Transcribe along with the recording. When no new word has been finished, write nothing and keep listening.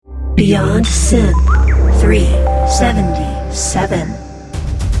Beyond Synth 377.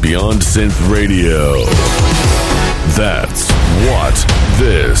 Beyond Synth Radio. That's what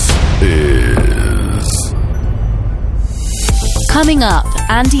this is. Coming up,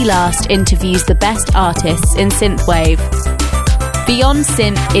 Andy Last interviews the best artists in synthwave. Beyond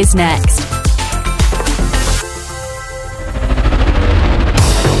Synth is next.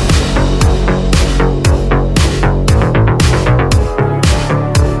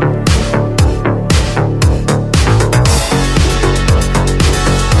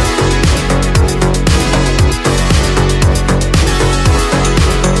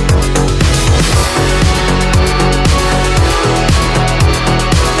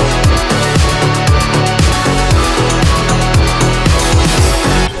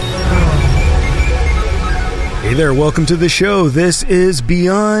 Hey there, welcome to the show. This is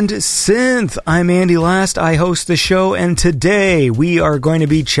Beyond Synth. I'm Andy Last. I host the show, and today we are going to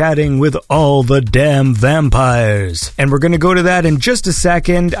be chatting with all the damn vampires. And we're going to go to that in just a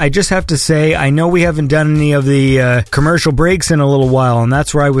second. I just have to say, I know we haven't done any of the commercial breaks in a little while, and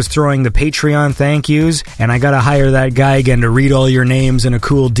that's where I was throwing the Patreon thank yous, and I got to hire that guy again to read all your names in a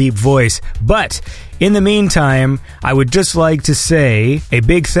cool, deep voice. But in the meantime, I would just like to say a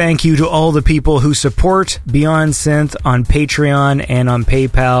big thank you to all the people who support Beyond Synth on Patreon and on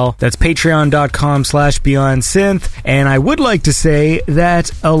PayPal. That's patreon.com/BeyondSynth. And I would like to say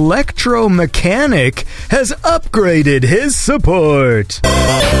that Electromechanic has upgraded his support.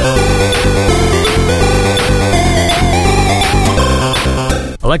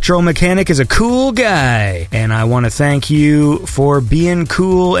 Electromechanic is a cool guy, and I want to thank you for being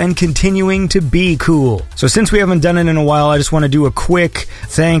cool and continuing to be cool. So since we haven't done it in a while, I just want to do a quick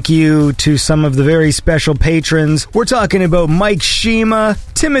thank you to some of the very special patrons. We're talking about Mike Shima,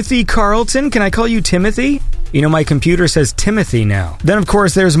 Timothy Carlton. Can I call you Timothy? You know, my computer says Timothy now. Then, of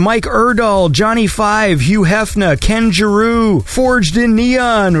course, there's Mike Erdahl, Johnny Five, Hugh Hefner, Ken Giroux, Forged in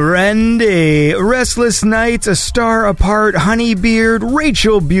Neon, Randy, Restless Nights, A Star Apart, Honeybeard,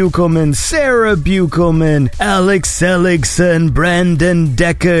 Rachel Buchelman, Sarah Buchelman, Alex Seligson, Brandon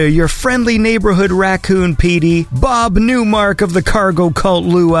Decker, Your Friendly Neighborhood Raccoon Petey, Bob Newmark of the Cargo Cult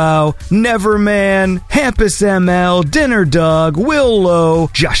Luau, Neverman, Hampus ML, Dinner Dog, Will Lowe,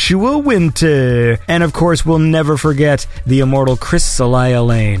 Joshua Winter, and, of course, we'll never forget the immortal Chris Celaya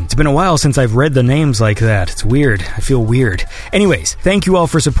Lane. It's been a while since I've read the names like that. It's weird. I feel weird. Anyways, thank you all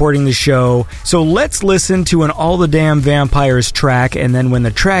for supporting the show. So let's listen to an All the Damn Vampires track, and then when the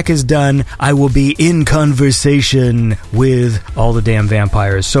track is done, I will be in conversation with All the Damn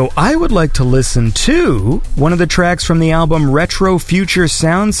Vampires. So I would like to listen to one of the tracks from the album Retro Future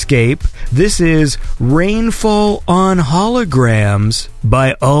Soundscape. This is Rainfall on Holograms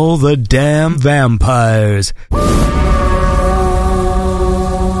by All the Damn Vampires.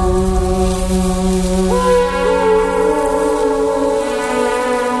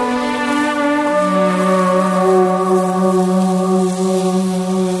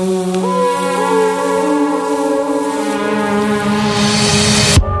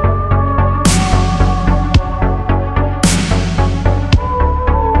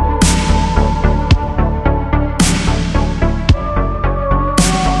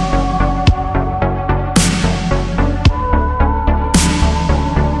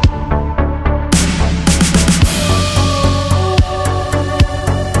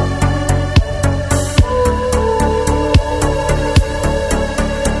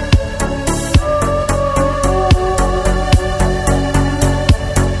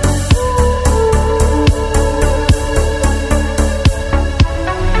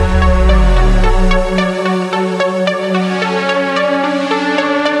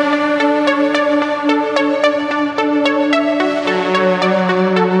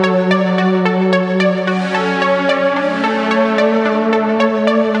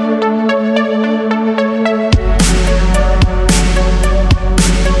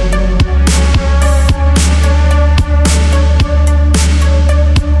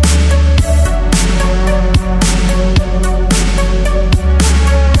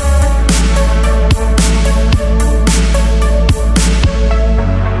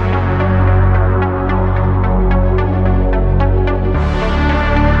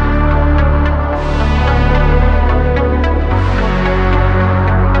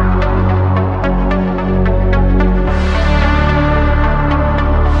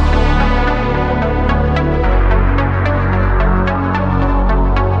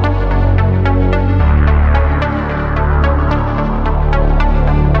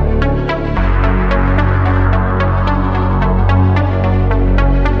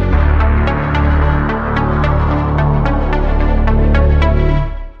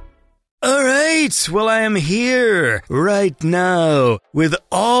 right. Well, I am here right now with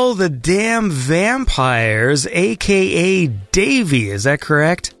all the damn vampires, a.k.a. Davey. Is that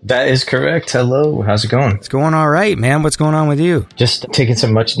correct? That is correct. Hello. How's it going? It's going all right, man. What's going on with you? Just taking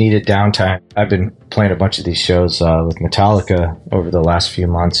some much-needed downtime. I've been playing a bunch of these shows with Metallica over the last few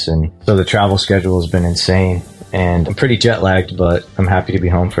months, and so the travel schedule has been insane. And I'm pretty jet-lagged, but I'm happy to be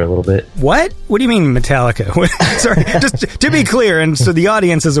home for a little bit. What? What do you mean Metallica? Sorry, just to be clear, and so the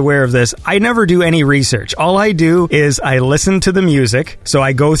audience is aware of this, I never do any research. All I do is I listen to the music. So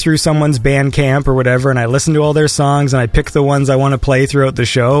I go through someone's Bandcamp or whatever, and I listen to all their songs, and I pick the ones I want to play throughout the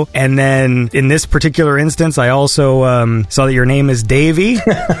show. And then in this particular instance, I also saw that your name is Davey,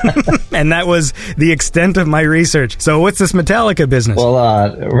 and that was the extent of my research. So what's this Metallica business?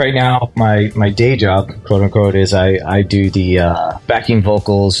 Well, right now, my day job, quote-unquote, is I do the backing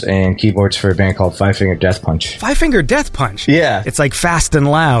vocals and keyboards for a band called Five Finger Death Punch. Five Finger Death Punch? Yeah. It's like fast and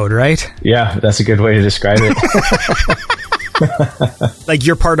loud, right? Yeah, that's a good way to describe it. Like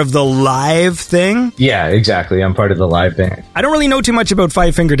you're part of the live thing? Yeah, exactly. I'm part of the live band. I don't really know too much about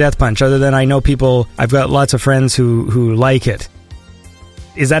Five Finger Death Punch other than I know people, I've got lots of friends who like it.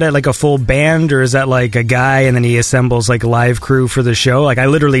 Is that like a full band, or is that like a guy and then he assembles like a live crew for the show? Like I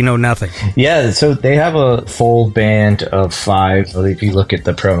literally know nothing. Yeah, so they have a full band of 5. If you look at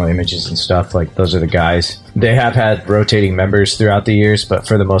the promo images and stuff, like those are the guys. They have had rotating members throughout the years, but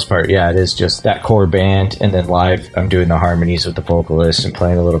for the most part, yeah, it is just that core band. And then live, I'm doing the harmonies with the vocalist and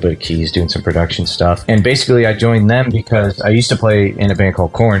playing a little bit of keys, doing some production stuff. And basically, I joined them because I used to play in a band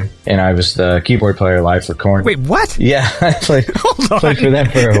called Korn, and I was the keyboard player live for Korn. Wait, what? Yeah, I played for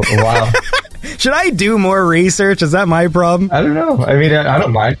them for a while. Should I do more research? Is that my problem? I don't know. I mean, I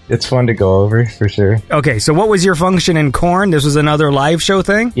don't mind. It's fun to go over, for sure. Okay, so what was your function in Korn? This was another live show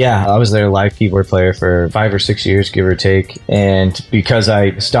thing? Yeah, I was their live keyboard player for 5 or 6 years, give or take. And because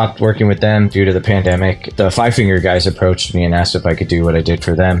I stopped working with them due to the pandemic, the Five Finger guys approached me and asked if I could do what I did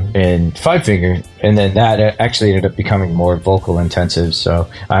for them in Five Finger. And then that actually ended up becoming more vocal intensive. So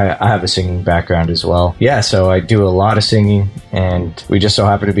I have a singing background as well. Yeah, so I do a lot of singing. And we just so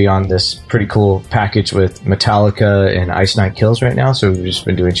happen to be on this pretty cool package with Metallica and Ice Nine Kills right now. So we've just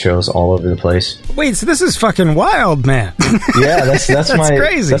been doing shows all over the place. Wait, so this is fucking wild, man. Yeah, that's my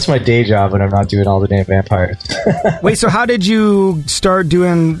crazy. That's my day job when I'm not doing all the damn vampires. Wait, so how did you start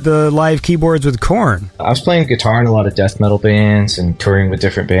doing the live keyboards with Korn? I was playing guitar in a lot of death metal bands and touring with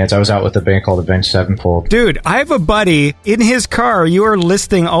different bands. I was out with a band called Avenged Sevenfold. Dude, I have a buddy in his car. You are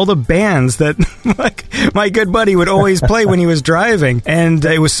listing all the bands that like my good buddy would always play when he was driving, and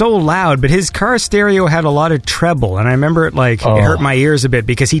it was so loud, but his car stereo had a lot of treble, and I remember it like it hurt my ears a bit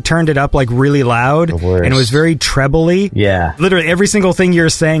because he turned it up like really loud, and it was very trebly. Yeah, literally every single thing you're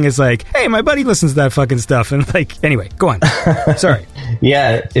saying is like, hey, my buddy listens to that fucking stuff, and like, anyway, go on. Sorry.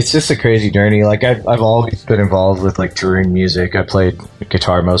 Yeah, it's just a crazy journey. Like I've always been involved with like touring music. I played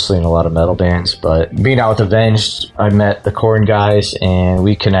guitar mostly in a lot of metal bands, but being out with Avenged, I met the Korn guys and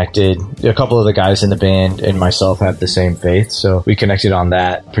we connected. A couple of the guys in the band and myself had the same faith, so we connected on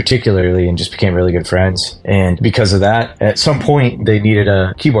that particularly and just became really good friends. And because of that, at some point they needed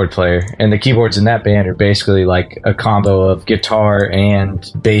a keyboard player, and the keyboards in that band are basically like a combo of guitar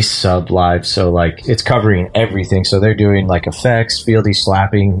and bass sub live, so like it's covering everything. So they're doing like effects, fieldy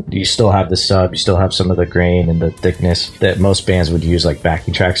slapping, you still have the sub, you still have some of the grain and the thickness that most bands would use like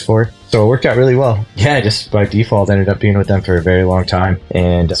backing tracks for. So it worked out really well. Yeah, just by default ended up being with them for a very long time.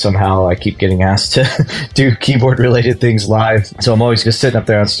 And somehow I keep getting asked to do keyboard-related things live. So I'm always just sitting up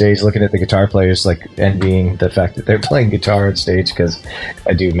there on stage looking at the guitar players, like envying the fact that they're playing guitar on stage, because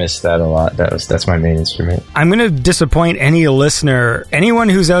I do miss that a lot. That's my main instrument. I'm going to disappoint any listener, anyone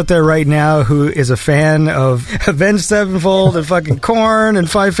who's out there right now who is a fan of Avenged Sevenfold and fucking Korn and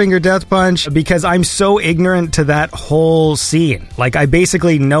Five Finger Death Punch, because I'm so ignorant to that whole scene. Like, I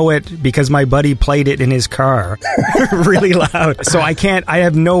basically know it because my buddy played it in his car really loud. So I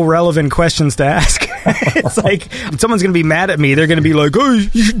have no relevant questions to ask. It's like, someone's going to be mad at me. They're going to be like, oh,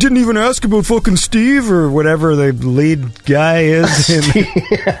 you didn't even ask about fucking Steve or whatever the lead guy is.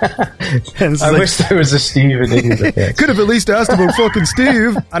 I wish there was a Steve. Could have at least asked about fucking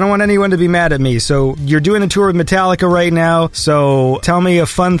Steve. I don't want anyone to be mad at me. So you're doing a tour with Metallica right now. So tell me a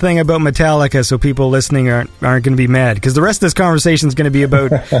fun thing about Metallica so people listening aren't going to be mad. Because the rest of this conversation is going to be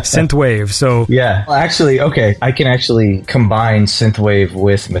about synthwave. So yeah, well, actually, okay, I can actually combine synthwave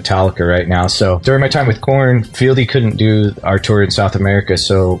with Metallica right now. So during my time with Korn, Fieldy couldn't do our tour in South America,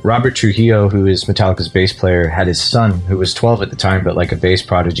 so Robert Trujillo, who is Metallica's bass player, had his son, who was 12 at the time, but like a bass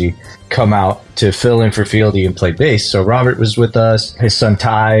prodigy, come out to fill in for Fieldy and play bass. So Robert was with us, his son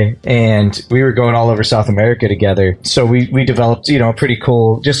Ty, and we were going all over South America together. So we developed, a pretty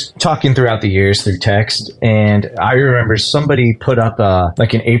cool, just talking throughout the years through text. And I remember somebody put up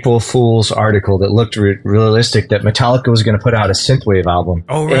like an April Fool's article that looked realistic that Metallica was going to put out a synthwave album.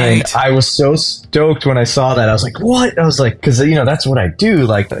 Oh, right. And I was so stoked when I saw that. I was like, what? I was like, because, that's what I do.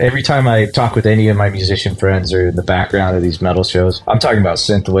 Like every time I talk with any of my musician friends or in the background of these metal shows, I'm talking about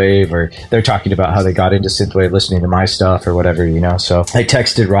synthwave, or they're talking about how they got into synthwave listening to my stuff or whatever, So I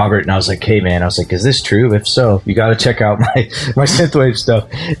texted Robert and I was like, hey man, is this true? If so, you got to check out my synthwave stuff.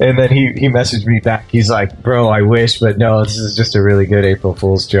 And then he messaged me back. He's like, bro, I wish, but no, this is just a really good April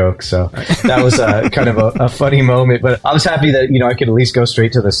Fool's joke. So that was kind of a funny moment, but I was happy that, I could at least go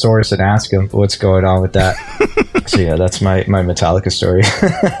straight to the source and ask him what's going on with that. So yeah, that's my Metallica story.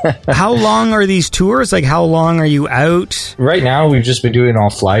 How long are these tours? Like, how long are you out? Right now, we've just been doing all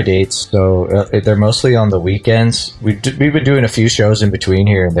fly dates, so they're mostly on the weekends. We've been doing a few shows in between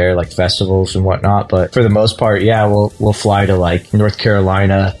here and there, like festivals and whatnot, but for the most part, yeah, we'll fly to like North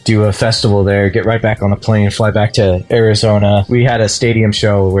Carolina, do a festival there, get right back on the plane, fly back to Arizona. We had a stadium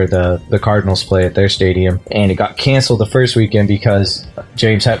show where the Cardinals play at their stadium, and it got canceled the first weekend because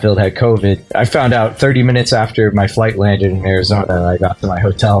James Hetfield had COVID. I found out 30 minutes after my flight landed in Arizona and I got to my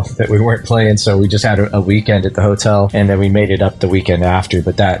hotel that we weren't playing, so we just had a weekend at the hotel, and then we made it up the weekend after,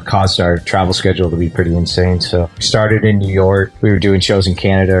 but that caused our travel schedule to be pretty insane. So we started in New York. We were doing shows in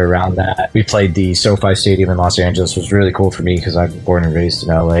Canada around that. We played the SoFi Stadium in Los Angeles. It was really cool for me because I'm born and raised in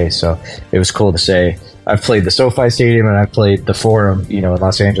LA, so it was cool to say I've played the SoFi Stadium and I've played the Forum, in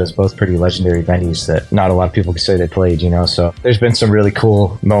Los Angeles, both pretty legendary venues that not a lot of people can say they played, So there's been some really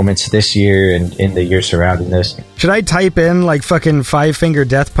cool moments this year and in the year surrounding this. Should I type in like fucking 5-Finger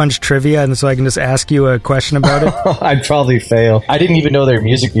Death Punch trivia and so I can just ask you a question about it? I'd probably fail. I didn't even know their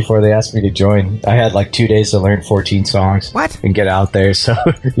music before they asked me to join. I had like 2 days to learn 14 songs. What? And get out there. So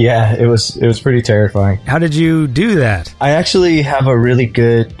yeah, it was pretty terrifying. How did you do that? I actually have a really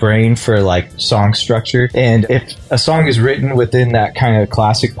good brain for like song structure. And if a song is written within that kind of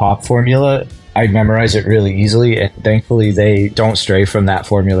classic pop formula, I memorize it really easily, and thankfully they don't stray from that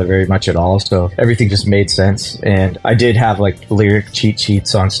formula very much at all, so everything just made sense. And I did have like lyric cheat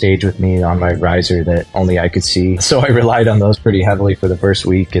sheets on stage with me on my riser that only I could see, so I relied on those pretty heavily for the first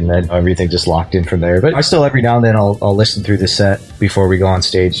week, and then everything just locked in from there. But I still, every now and then, I'll listen through the set before we go on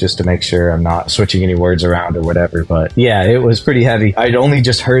stage just to make sure I'm not switching any words around or whatever. But yeah, it was pretty heavy. I'd only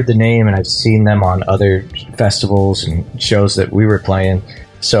just heard the name, and I've seen them on other festivals and shows that we were playing.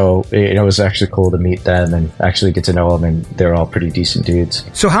 So it was actually cool to meet them and actually get to know them, and they're all pretty decent dudes.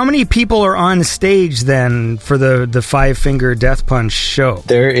 So how many people are on stage then for the 5-Finger Death Punch show?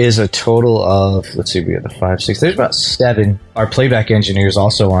 There is a total of, let's see, we have the 5, 6, there's about 7. Our playback engineer is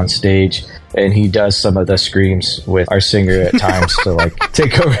also on stage, and he does some of the screams with our singer at times to like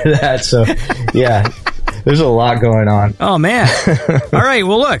take over that. So yeah. There's a lot going on. Oh, man. All right.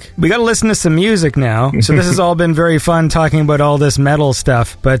 Well, look, we got to listen to some music now. So this has all been very fun talking about all this metal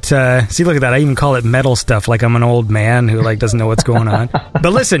stuff. But see, look at that. I even call it metal stuff like I'm an old man who like doesn't know what's going on.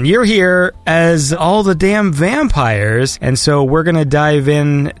 But listen, you're here as All the Damn Vampires. And so we're going to dive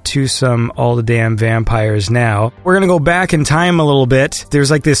in to some All the Damn Vampires now. We're going to go back in time a little bit.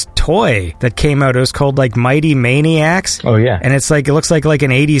 There's like this toy that came out. It was called like Mighty Maniacs. Oh, yeah. And it's like, it looks like an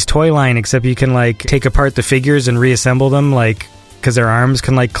 80s toy line, except you can like take apart the figures and reassemble them, like because their arms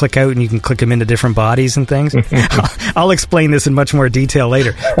can like click out and you can click them into different bodies and things. I'll explain this in much more detail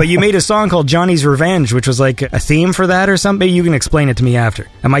later. But you made a song called Johnny's Revenge, which was like a theme for that or something. You can explain it to me after.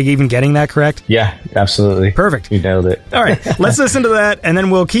 Am I even getting that correct? Yeah, absolutely. Perfect. You nailed it. All right, let's listen to that and then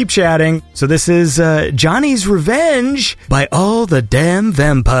we'll keep chatting. So this is Johnny's Revenge by All the Damn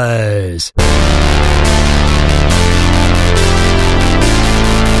Vampires.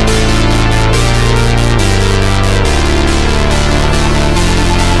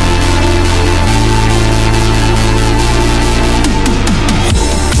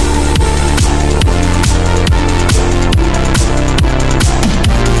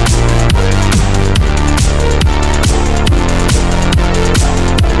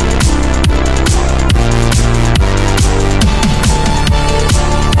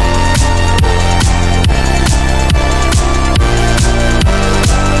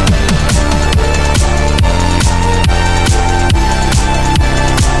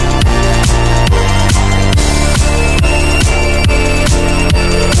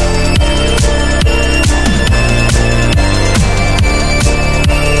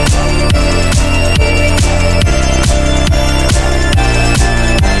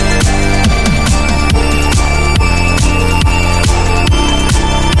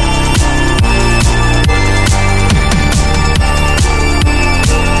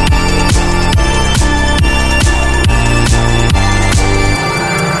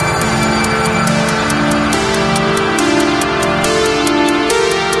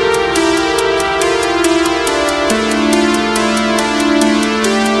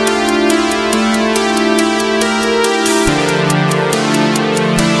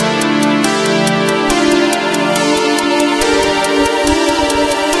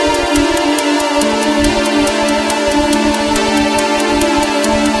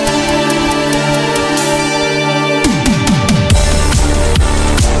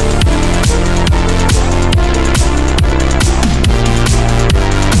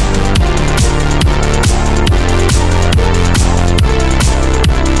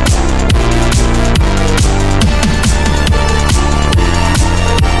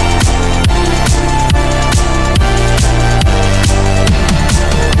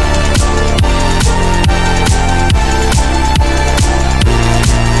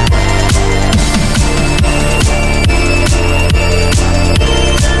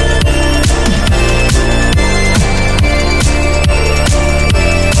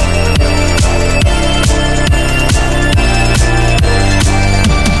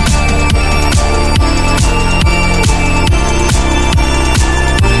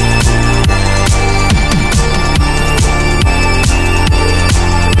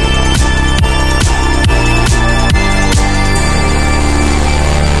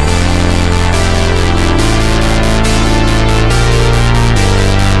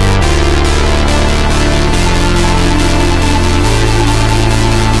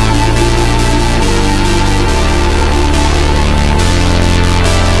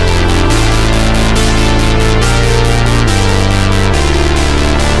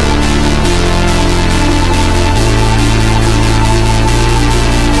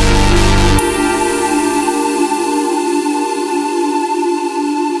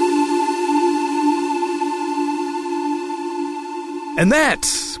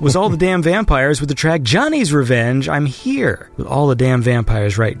 was All the Damn Vampires with the track Johnny's Revenge. I'm here with all the damn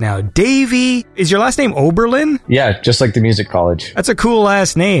vampires right now. Davey, is your last name Oberlin? Yeah, just like the music college. That's a cool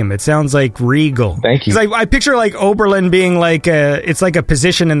last name. It sounds like regal. Thank you. I picture like Oberlin being like it's like a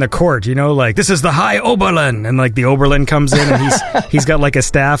position in the court, you know, like this is the High Oberlin, and like the Oberlin comes in and he's got like a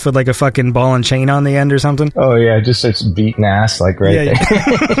staff with like a fucking ball and chain on the end or something. Oh yeah, just it's beating ass like right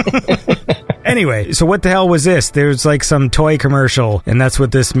there. Anyway, so what the hell was this? There's like some toy commercial, and that's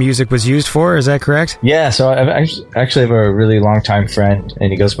what this music was used for. Is that correct? Yeah, so I actually have a really long time friend,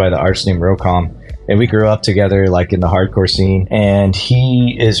 and he goes by the artist name Rocom. And we grew up together, like in the hardcore scene. And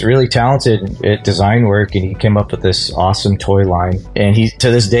he is really talented at design work, and he came up with this awesome toy line. And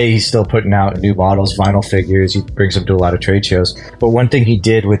to this day, he's still putting out new models, vinyl figures. He brings them to a lot of trade shows. But one thing he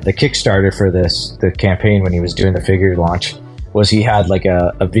did with the Kickstarter for the campaign when he was doing the figure launch, was he had like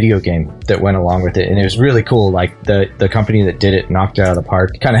a video game that went along with it, and it was really cool. Like the company that did it knocked it out of the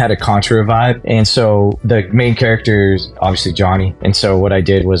park. Kind of had a Contra vibe, and so the main character is obviously Johnny. And so what I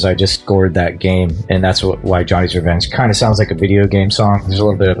did was I just scored that game, and that's why Johnny's Revenge kind of sounds like a video game song. There's a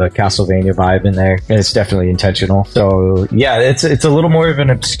little bit of a Castlevania vibe in there, and it's definitely intentional. So yeah, it's a little more of an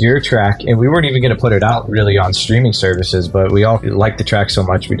obscure track, and we weren't even going to put it out really on streaming services, but we all liked the track so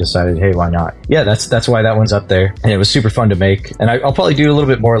much we decided, hey, why not? Yeah, that's why that one's up there, and it was super fun to make. And I'll probably do a little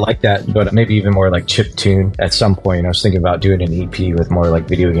bit more like that, but maybe even more like chiptune at some point. I was thinking about doing an EP with more like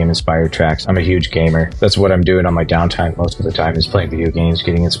video game inspired tracks. I'm a huge gamer. That's what I'm doing on my downtime most of the time, is playing video games,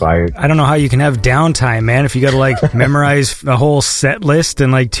 getting inspired. I don't know how you can have downtime, man, if you gotta like memorize a whole set list in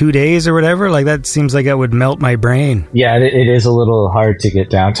like 2 days or whatever. Like that seems like that would melt my brain. Yeah, it is a little hard to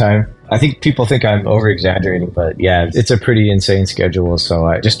get downtime. I think people think I'm over-exaggerating, but yeah, it's a pretty insane schedule, so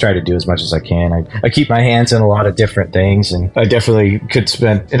I just try to do as much as I can. I keep my hands in a lot of different things, and I definitely could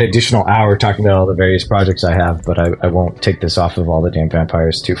spend an additional hour talking about all the various projects I have, but I won't take this off of All the Damn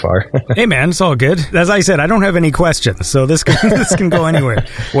Vampires too far. Hey man, it's all good. As I said, I don't have any questions, so this can go anywhere.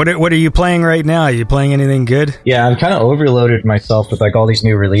 What are you playing right now? Are you playing anything good? Yeah, I'm kind of overloaded myself with like all these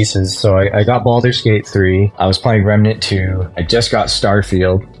new releases, so I got Baldur's Gate 3, I was playing Remnant 2, I just got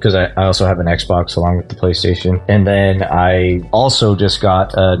Starfield, because I also have an Xbox along with the PlayStation. And then I also just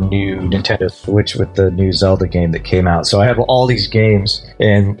got a new Nintendo Switch with the new Zelda game that came out. So I have all these games,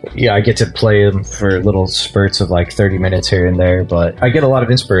 and yeah, I get to play them for little spurts of like 30 minutes here and there, but I get a lot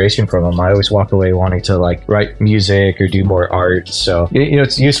of inspiration from them. I always walk away wanting to like write music or do more art. So, you know,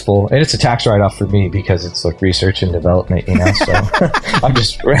 it's useful, and it's a tax write-off for me because it's like research and development, you know, so I'm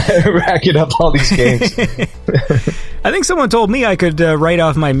just racking up all these games. I think someone told me I could write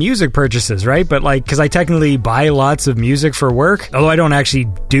off my music purchases, right? But like, because I technically buy lots of music for work, although I don't actually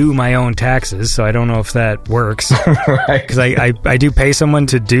do my own taxes, so I don't know if that works. Right. Because I do pay someone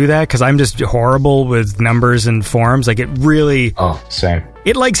to do that, because I'm just horrible with numbers and forms. Like, it really... Oh, same.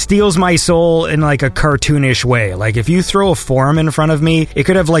 It like steals my soul in like a cartoonish way. Like if you throw a form in front of me, it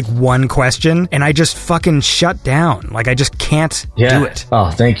could have like one question and I just fucking shut down. Like I just can't do it. Oh,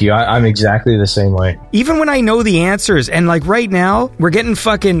 thank you. I'm exactly the same way. Even when I know the answers, and like right now we're getting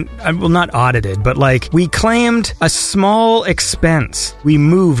fucking, well, not audited, but like we claimed a small expense. We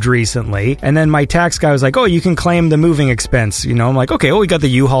moved recently, and then my tax guy was like, oh, you can claim the moving expense. You know, I'm like, okay, we got the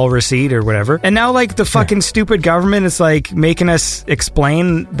U-Haul receipt or whatever. And now like the fucking stupid government is like making us explain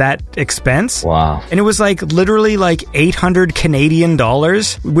that expense. Wow. And it was like literally like 800 Canadian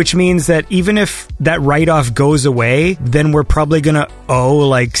dollars, which means that even if that write-off goes away, then we're probably gonna owe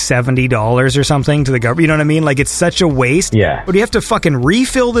like $70 or something to the government. You know what I mean? Like it's such a waste. Yeah. But you have to fucking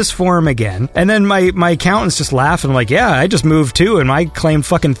refill this form again. And then my accountant's just laughing. I'm like, yeah, I just moved too, and I claimed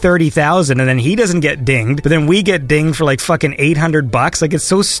fucking 30,000, and then he doesn't get dinged, but then we get dinged for like fucking $800. Like it's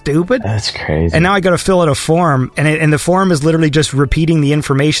so stupid. That's crazy. And now I gotta fill out a form, and the form is literally just repeating the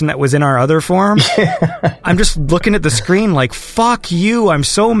information that was in our other form. I'm just looking at the screen like, fuck you, I'm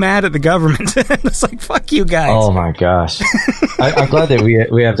so mad at the government. It's like, fuck you guys. Oh my gosh. I'm glad that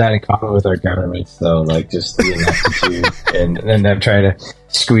we have that in common with our governments, though, like just the ineptitude and them trying to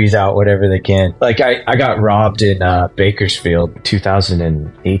squeeze out whatever they can. Like I got robbed in Bakersfield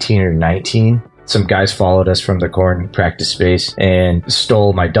 2018 or 19. Some guys followed us from the corn practice space and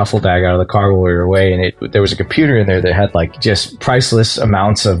stole my duffel bag out of the car while we were away. And there was a computer in there that had like just priceless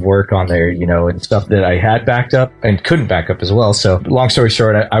amounts of work on there, you know, and stuff that I had backed up and couldn't back up as well. So long story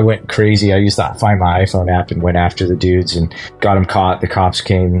short, I went crazy. I used to Find My iPhone app and went after the dudes and got them caught. The cops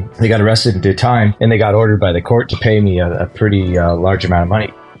came, they got arrested and did time, and they got ordered by the court to pay me a pretty large amount of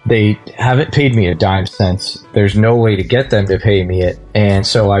money. they haven't paid me a dime since. There's no way to get them to pay me it. And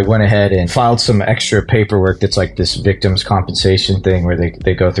so I went ahead and filed some extra paperwork that's like this victims compensation thing where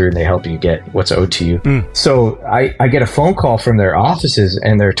they go through and they help you get what's owed to you. So I get a phone call from their offices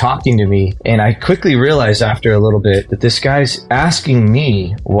and they're talking to me. And I quickly realized after a little bit that this guy's asking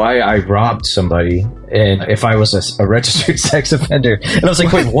me why I robbed somebody and if I was a registered sex offender. And I was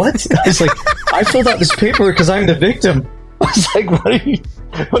like, wait, what? I was like, I filled out this paperwork because I'm the victim. I was like,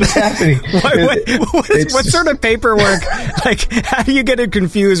 what is happening? What sort of paperwork? Like, how do you get it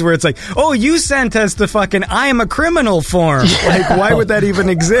confused where it's like, oh, you sent us the fucking I am a criminal form. Yeah. Like, why would that even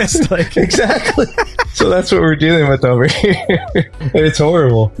exist? Like, exactly. So that's what we're dealing with over here. It's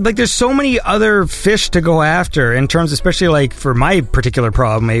horrible. Like, there's so many other fish to go after in terms, especially like for my particular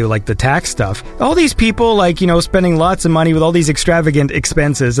problem, maybe like the tax stuff. All these people, like, you know, spending lots of money with all these extravagant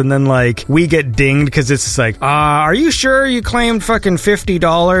expenses, and then like we get dinged because it's just like, are you sure you claimed fucking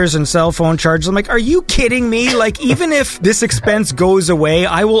 $50 in cell phone charges? I'm like, are you kidding me? Like, even if this expense goes away,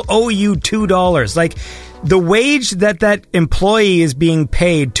 I will owe you $2. Like, the wage that employee is being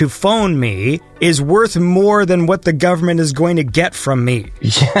paid to phone me is worth more than what the government is going to get from me.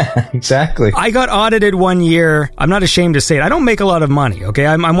 Yeah, exactly. I got audited one year. I'm not ashamed to say it. I don't make a lot of money, okay?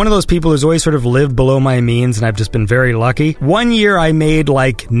 I'm one of those people who's always sort of lived below my means, and I've just been very lucky. One year I made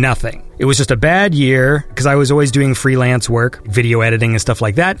like nothing. It was just a bad year because I was always doing freelance work, video editing and stuff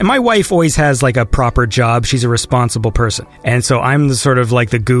like that. And my wife always has like a proper job. She's a responsible person. And so I'm the sort of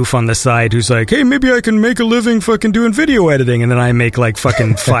like the goof on the side who's like, hey, maybe I can make a living fucking doing video editing. And then I make like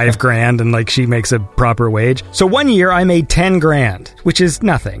fucking $5,000 and like she makes a proper wage. So one year I made $10,000, which is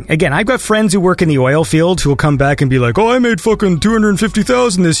nothing. Again, I've got friends who work in the oil field who will come back and be like, oh, I made fucking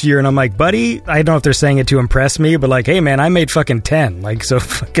 $250,000 this year. And I'm like, buddy, I don't know if they're saying it to impress me, but like, hey man, I made fucking 10. Like, so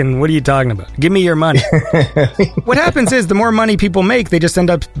fucking, what are you talking about? Give me your money. What happens is the more money people make, they just end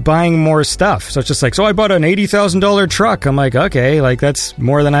up buying more stuff. So it's just like, so I bought an $80,000 truck. I'm like, okay, like that's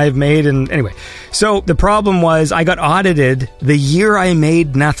more than I've made. And anyway, so the problem was I got audited the year I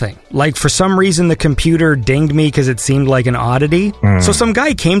made nothing. Like for some reason, the computer dinged me because it seemed like an oddity. So some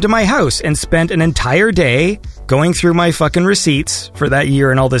guy came to my house and spent an entire day going through my fucking receipts for that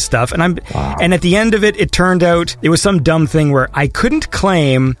year and all this stuff. And and at the end of it, it turned out it was some dumb thing where I couldn't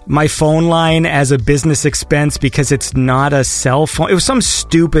claim my phone line as a business expense because it's not a cell phone. It was some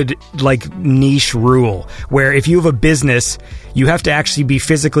stupid like niche rule where if you have a business, you have to actually be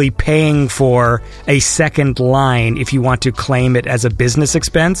physically paying for a second line if you want to claim it as a business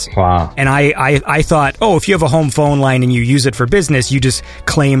expense. Wow. And I thought, oh, if you have a home phone line and you use it for business, you just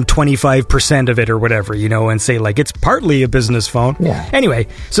claim 25% of it or whatever, you know, and say like it's partly a business phone. Yeah. Anyway,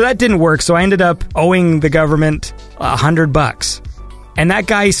 so that didn't work. So I ended up owing the government $100. And that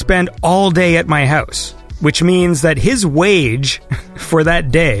guy spent all day at my house, which means that his wage for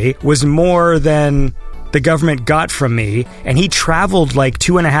that day was more than the government got from me, and he traveled like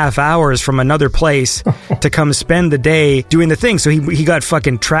 2.5 hours from another place to come spend the day doing the thing. So he got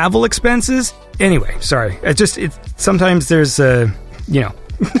fucking travel expenses. Anyway, sorry. Sometimes there's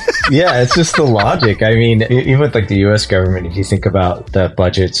yeah, it's just the logic. I mean, even with like the U.S. government, if you think about the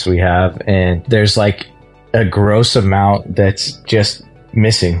budgets we have, and there's like a gross amount that's just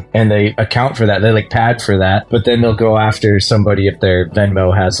missing, and they account for that. They like pad for that, but then they'll go after somebody if their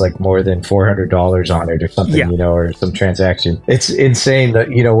Venmo has like more than $400 on it or something, you know, or some transaction. It's insane that,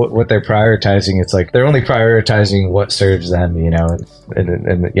 you know, what they're prioritizing. It's like they're only prioritizing what serves them, you know,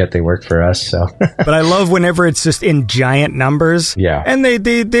 and yet they work for us. So, but I love whenever it's just in giant numbers. Yeah, and they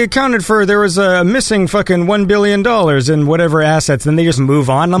accounted for there was a missing fucking $1 billion in whatever assets, and they just move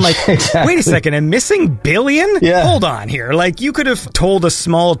on. And I'm like, exactly. Wait a second, a missing billion? Yeah, hold on here. Like you could have told a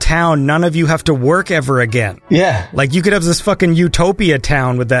small town, none of you have to work ever again. Yeah. Like you could have this fucking utopia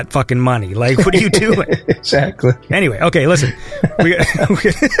town with that fucking money. Like, what are you doing? Exactly. Anyway, okay, listen.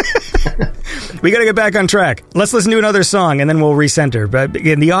 We gotta get back on track. Let's listen to another song and then we'll recenter. But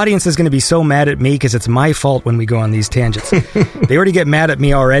again, the audience is gonna be so mad at me because it's my fault when we go on these tangents. They already get mad at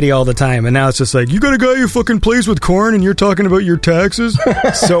me already all the time, and now it's just like, you got a guy who fucking plays with corn and you're talking about your taxes?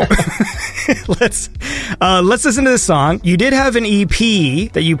 So let's listen to this song. You did have an EP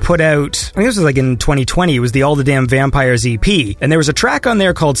that you put out, I think this was like in 2020, it was the All the Damn Vampires EP, and there was a track on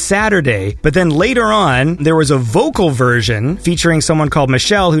there called Saturday, but then later on, there was a vocal version featuring someone called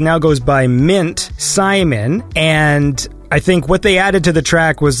Michelle, who now goes by Mint Simon, and I think what they added to the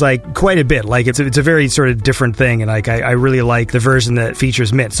track was like quite a bit. Like it's a very sort of different thing, and like I really like the version that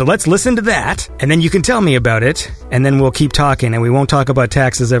features Mint. So let's listen to that, and then you can tell me about it, and then we'll keep talking, and we won't talk about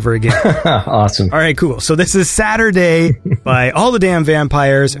taxes ever again. Awesome. All right, cool. So this is Saturday by All the Damn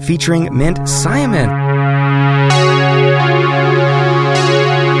Vampires featuring Mint Simon.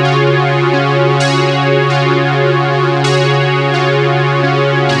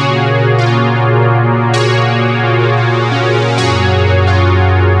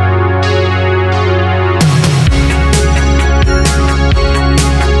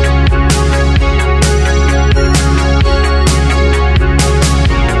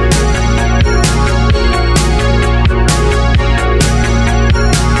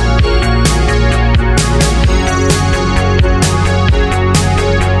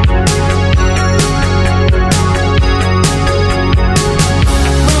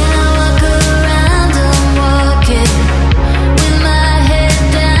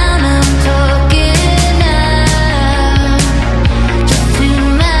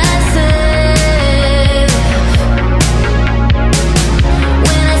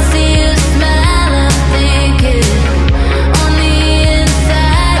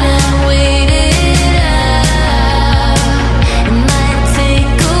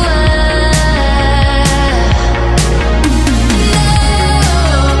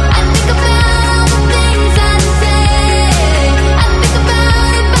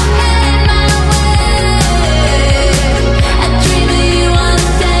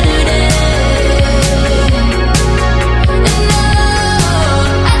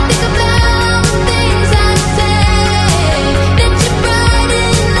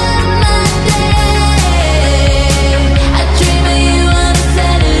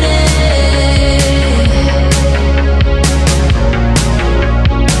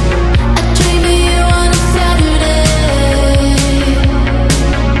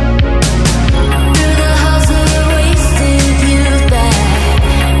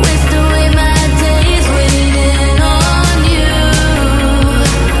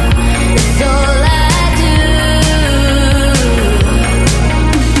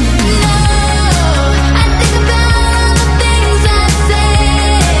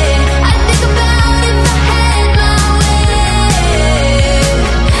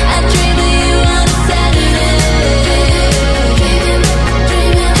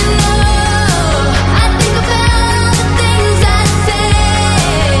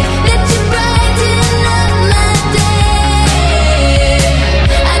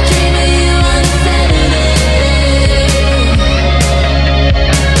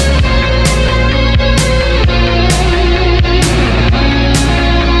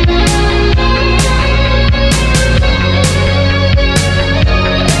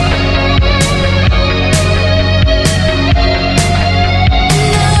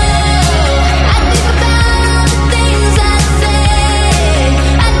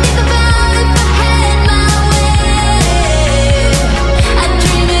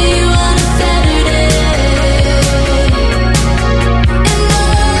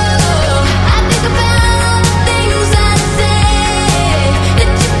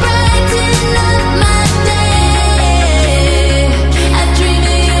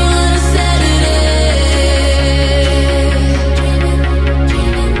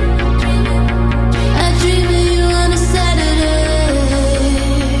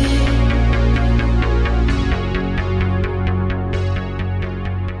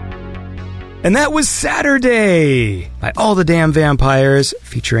 And that was Saturday by All the Damn Vampires,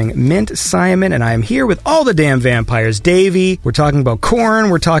 featuring Mint, Simon, and I am here with All the Damn Vampires. Davey, we're talking about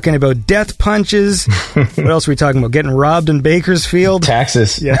Korn, we're talking about death punches. What else are we talking about? Getting robbed in Bakersfield?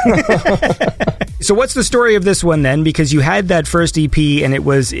 Taxes. Yeah. So what's the story of this one then? Because you had that first EP and it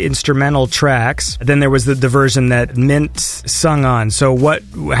was instrumental tracks. Then there was the version that Mint sung on. So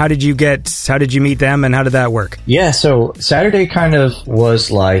how did you meet them and how did that work? Yeah, so Saturday kind of was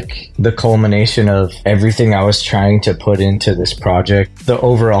like the culmination of everything I was trying to put into this project, the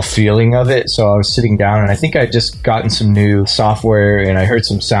overall feeling of it. So I was sitting down and I think I'd just gotten some new software and I heard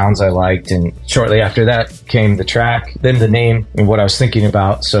some sounds I liked. And shortly after that came the track, then the name and what I was thinking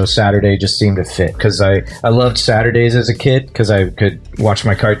about. So Saturday just seemed to fit because I loved Saturdays as a kid because I could watch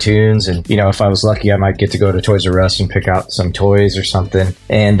my cartoons and, if I was lucky, I might get to go to Toys R Us and pick out some toys or something.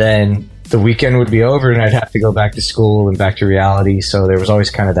 And then the weekend would be over and I'd have to go back to school and back to reality. So there was always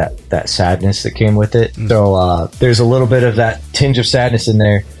kind of that sadness that came with it. So there's a little bit of that tinge of sadness in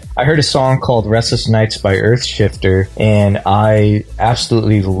there. I heard a song called Restless Nights by Earthshifter, and I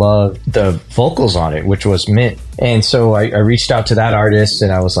absolutely loved the vocals on it, which was Mint. And so I reached out to that artist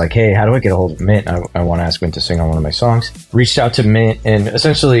and I was like, hey, how do I get a hold of Mint? I want to ask Mint to sing on one of my songs. Reached out to Mint and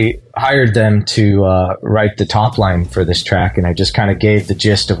essentially hired them to write the top line for this track. And I just kind of gave the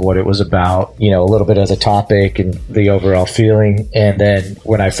gist of what it was about, a little bit of the topic and the overall feeling. And then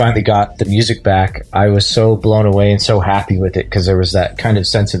when I finally got the music back, I was so blown away and so happy with it because there was that kind of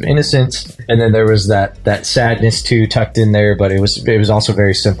sense of innocence. And then there was that sadness too tucked in there, but it was also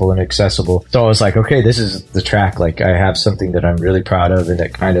very simple and accessible. So I was like, okay, this is the track. Like I have something that I'm really proud of and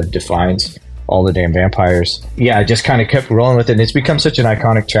that kind of defines All the Damn Vampires. Yeah, I just kind of kept rolling with it. And it's become such an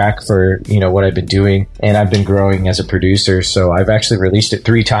iconic track for, what I've been doing. And I've been growing as a producer. So I've actually released it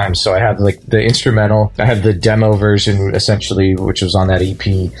 3 times. So I have like the instrumental, I have the demo version essentially, which was on that EP.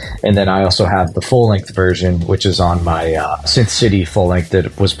 And then I also have the full length version, which is on my Synth City full length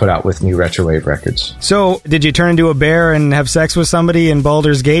that was put out with New Retrowave Records. So did you turn into a bear and have sex with somebody in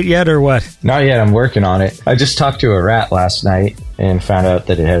Baldur's Gate yet or what? Not yet. I'm working on it. I just talked to a rat last night and found out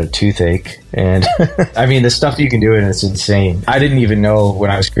that it had a toothache. And I mean, the stuff you can do in it's insane. I didn't even know when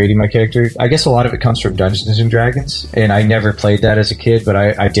I was creating my character. I guess a lot of it comes from Dungeons and Dragons, and I never played that as a kid, but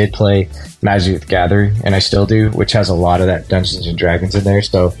I did play Magic the Gathering, and I still do, which has a lot of that Dungeons and Dragons in there.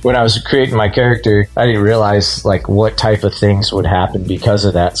 So when I was creating my character, I didn't realize like what type of things would happen because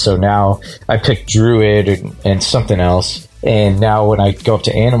of that. So now I picked Druid and something else. And now when I go up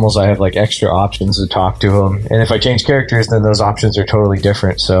to animals, I have like extra options to talk to them. And if I change characters, then those options are totally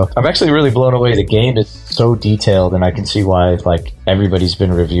different. So I'm actually really blown away. The game is so detailed and I can see why like everybody's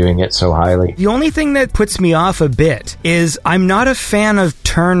been reviewing it so highly. The only thing that puts me off a bit is I'm not a fan of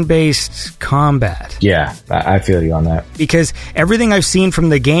turn-based combat. Yeah, I feel you on that. Because everything I've seen from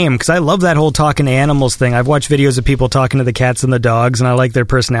the game, because I love that whole talking to animals thing. I've watched videos of people talking to the cats and the dogs and I like their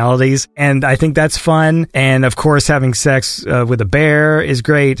personalities. And I think that's fun. And of course, having sex with a bear is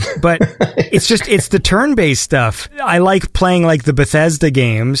great, but it's the turn-based stuff. I like playing like the Bethesda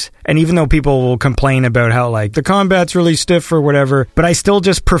games, and even though people will complain about how like the combat's really stiff or whatever, but I still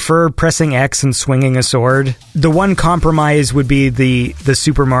just prefer pressing X and swinging a sword. The one compromise would be the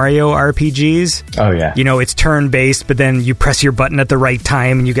Super Mario RPGs. Oh yeah. It's turn-based, but then you press your button at the right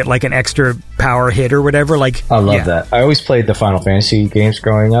time and you get like an extra power hit or whatever. Like I love that. I always played the Final Fantasy games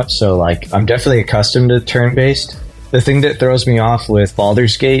growing up, so like I'm definitely accustomed to turn-based. The thing that throws me off with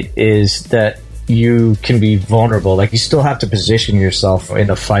Baldur's Gate is that you can be vulnerable. Like, you still have to position yourself in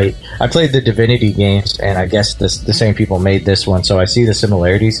a fight. I played the Divinity games, and I guess the same people made this one, so I see the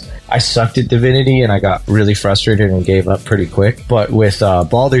similarities. I sucked at Divinity, and I got really frustrated and gave up pretty quick. But with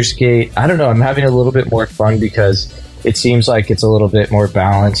Baldur's Gate, I don't know, I'm having a little bit more fun because it seems like it's a little bit more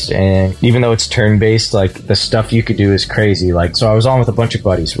balanced, and even though it's turn-based, like, the stuff you could do is crazy. Like, so I was on with a bunch of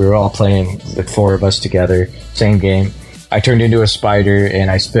buddies. We were all playing, the 4 of us together, same game. I turned into a spider and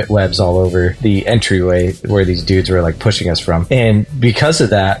I spit webs all over the entryway where these dudes were like pushing us from. And because of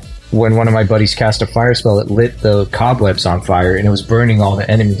that, when one of my buddies cast a fire spell, it lit the cobwebs on fire and it was burning all the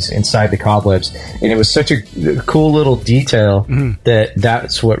enemies inside the cobwebs. And it was such a cool little detail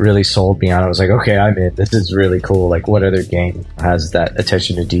that's what really sold me on. I was like, okay, I'm in. This is really cool. Like, what other game has that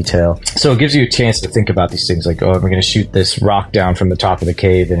attention to detail? So it gives you a chance to think about these things like, oh, I'm going to shoot this rock down from the top of the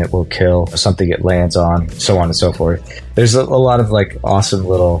cave and it will kill something it lands on, so on and so forth. There's a lot of like awesome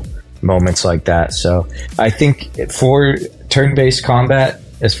little moments like that. So I think for turn-based combat,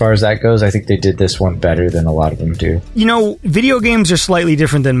 as far as that goes, I think they did this one better than a lot of them do. You know, video games are slightly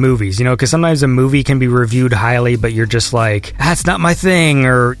different than movies, you know, because sometimes a movie can be reviewed highly, but you're just like, that's not my thing,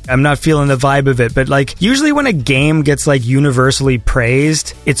 or I'm not feeling the vibe of it. But like, usually when a game gets like universally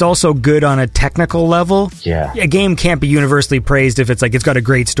praised, it's also good on a technical level. Yeah. A game can't be universally praised if it's like, it's got a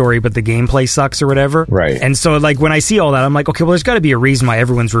great story, but the gameplay sucks or whatever. Right. And so like, when I see all that, I'm like, okay, well, there's got to be a reason why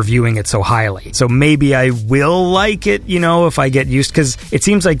everyone's reviewing it so highly. So maybe I will like it, you know, if I get used, because it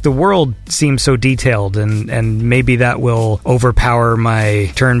seems like the world seems so detailed, and maybe that will overpower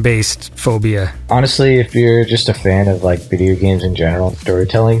my turn-based phobia. Honestly, if you're just a fan of like video games in general,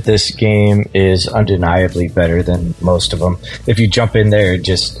 storytelling, this game is undeniably better than most of them. If you jump in there,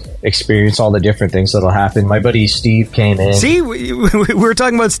 just experience all the different things that'll happen. My buddy Steve came in. See, we were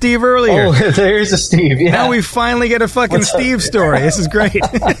talking about Steve earlier. Oh, there's a Steve. Yeah. Now we finally get a fucking Steve story. This is great.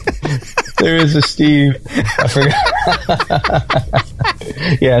 There is a Steve. I forgot.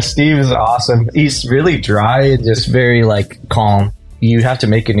 Yeah, Steve is awesome. He's really dry and just very like calm. You have to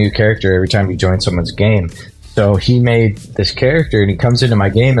make a new character every time you join someone's game. So he made this character, and he comes into my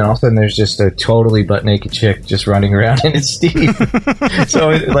game, and all of a sudden there's just a totally butt-naked chick just running around, and it's Steve. So,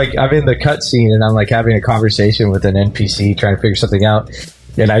 like, I'm in the cutscene, and I'm, like, having a conversation with an NPC, trying to figure something out,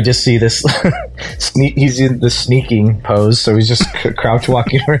 and I just see this, he's in the sneaking pose, so he's just crouch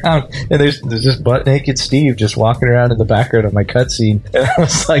walking around, and there's just butt-naked Steve just walking around in the background of my cutscene, and I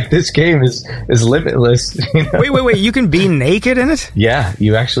was like, this game is limitless. You know? Wait, you can be naked in it? Yeah,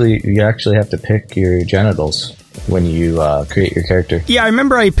 you actually have to pick your genitals when you create your character. Yeah, I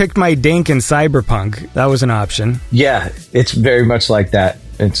remember I picked my dink in Cyberpunk. That was an option. Yeah, it's very much like that.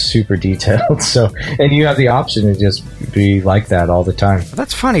 It's super detailed. So, and you have the option to just be like that all the time.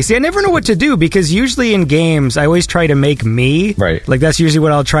 That's funny. See, I never know what to do, because usually in games, I always try to make me. Right. Like, that's usually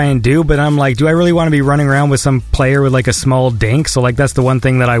what I'll try and do, but I'm like, do I really want to be running around with some player with like a small dink? So like, that's the one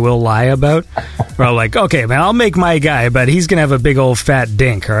thing that I will lie about. Where I'm like, okay, man, I'll make my guy, but he's going to have a big old fat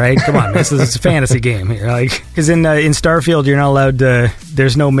dink, all right? Come on, this is a fantasy game here. Like, because in Starfield, you're not allowed to,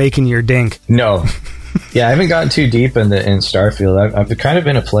 there's no making your dink. No. Yeah, I haven't gotten too deep in Starfield. I've kind of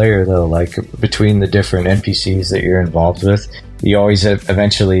been a player, though, like, between the different NPCs that you're involved with. You always have,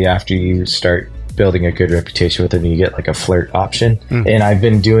 eventually, after you start building a good reputation with them, you get like a flirt option. And I've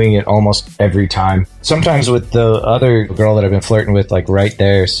been doing it almost every time. Sometimes with the other girl that I've been flirting with, like right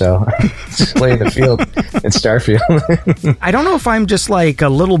there. So just playing the field in Starfield. I don't know if I'm just like a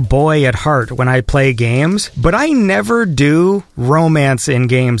little boy at heart when I play games, but I never do romance in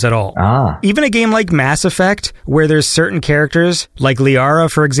games at all. Even a game like Mass Effect, where there's certain characters, like Liara,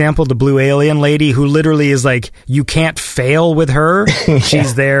 for example, the blue alien lady, who literally is like, you can't fail with her. Yeah.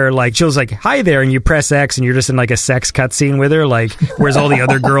 She's there, like, she's like, hi there, and you press X and you're just in like a sex cutscene with her, like, whereas all the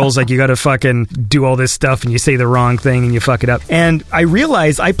other girls, like, you gotta fucking do all this stuff and you say the wrong thing and you fuck it up. And I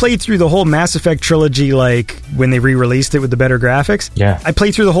realized I played through the whole Mass Effect trilogy, like, when they re-released it with the better graphics. Yeah. I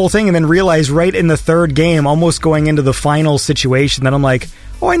played through the whole thing and then realized right in the third game, almost going into the final situation, that I'm like,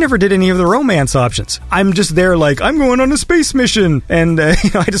 oh, I never did any of the romance options. I'm just there like, I'm going on a space mission, and I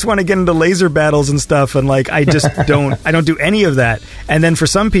just want to get into laser battles and stuff, and like, I just don't do any of that. And then for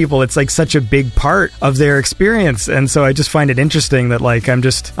some people, it's like such a big part of their experience, and so I just find it interesting that like,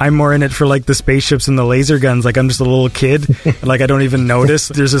 I'm more in it for like the spaceships and the laser guns. Like, I'm just a little kid, and like, I don't even notice.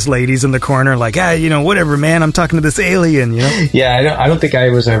 There's just ladies in the corner like, whatever, man, I'm talking to this alien, you know? Yeah, I don't think I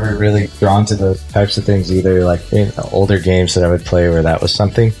was ever really drawn to those types of things either, like in older games that I would play where that was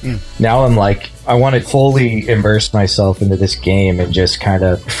something. Now I'm like, I want to fully immerse myself into this game and just kind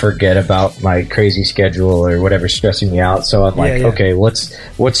of forget about my crazy schedule or whatever's stressing me out. So I'm like, okay,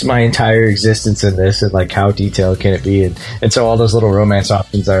 what's my entire existence in this, and like, how detailed can it be? And so all those little romance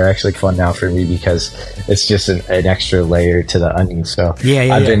options are actually fun now for me, because it's just an extra layer to the onion. So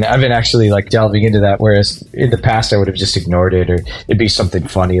I've been actually like delving into that, whereas in the past I would have just ignored it, or it'd be something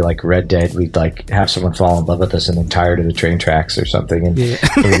funny like Red Dead. We'd like have someone fall in love with us and then tired of the train tracks or something, and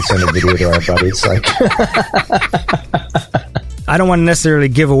we'd send a video to our buddies. Like, I don't want to necessarily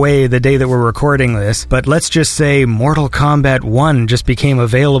give away the day that we're recording this, but let's just say Mortal Kombat 1 just became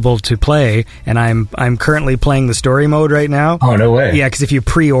available to play, and I'm currently playing the story mode right now. Oh, no way. Yeah, because if you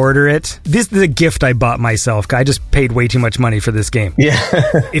pre-order it, this is a gift I bought myself. I just paid way too much money for this game. Yeah.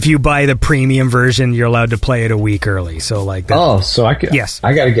 If you buy the premium version, you're allowed to play it a week early. So like that. Oh, so I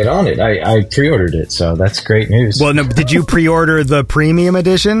got to get on it. I pre-ordered it, so that's great news. Well, no, did you pre-order the premium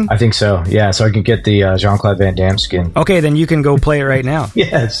edition? I think so. Yeah, so I can get the Jean-Claude Van Damme skin. Okay, then you can go play it right now.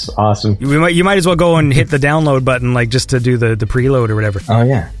 Yes, awesome. You might as well go and hit the download button, like, just to do the preload or whatever. Oh,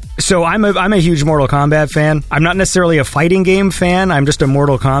 yeah. So I'm a huge Mortal Kombat fan. I'm not necessarily a fighting game fan. I'm just a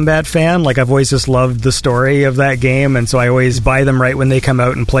Mortal Kombat fan. Like, I've always just loved the story of that game, and so I always buy them right when they come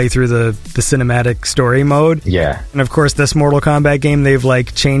out and play through the cinematic story mode. Yeah. And of course, this Mortal Kombat game, they've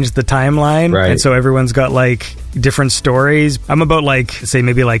like changed the timeline. Right. And so everyone's got like different stories. I'm about like, say,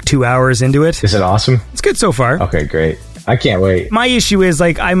 maybe like 2 hours into it. Is it awesome? It's good so far. Okay, great. I can't wait. My issue is,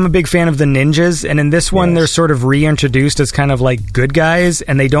 like, I'm a big fan of the ninjas, and in this one, they're sort of reintroduced as kind of like good guys,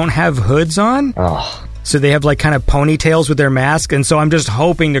 and they don't have hoods on. Oh. So they have like kind of ponytails with their mask, and so I'm just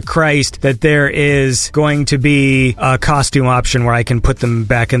hoping to Christ that there is going to be a costume option where I can put them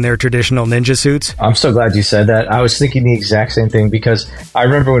back in their traditional ninja suits. I'm so glad you said that. I was thinking the exact same thing, because I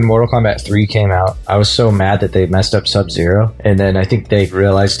remember when Mortal Kombat 3 came out, I was so mad that they messed up Sub-Zero, and then I think they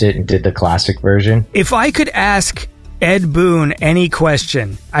realized it and did the classic version. If I could ask Ed Boon any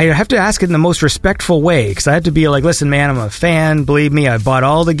question, I have to ask it in the most respectful way, because I have to be like, listen, man, I'm a fan. Believe me, I bought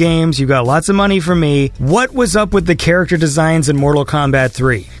all the games. You got lots of money from me. What was up with the character designs in Mortal Kombat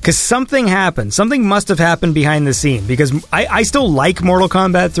 3? Because something happened. Something must have happened behind the scene, because I still like Mortal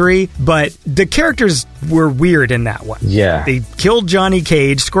Kombat 3, but the characters were weird in that one. Yeah. They killed Johnny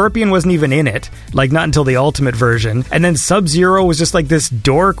Cage. Scorpion wasn't even in it, like not until the Ultimate version. And then Sub-Zero was just like this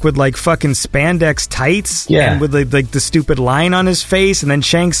dork with like fucking spandex tights. Yeah. And with like the stupid line on his face, and then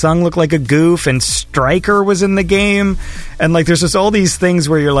Shang Tsung looked like a goof, and Stryker was in the game, and like there's just all these things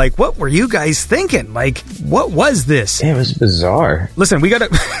where you're like, what were you guys thinking? Like, what was this? It was bizarre. Listen, we gotta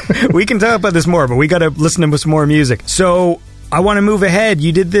we can talk about this more, but we gotta listen to some more music. So I want to move ahead.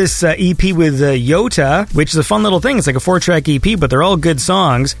 You did this EP with Yota, which is a fun little thing. It's like a 4-track EP, but they're all good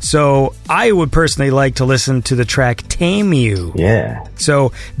songs. So I would personally like to listen to the track Tame You. Yeah.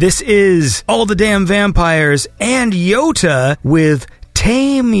 So this is All the Damn Vampires and Yota with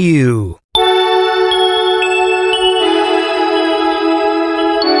Tame You.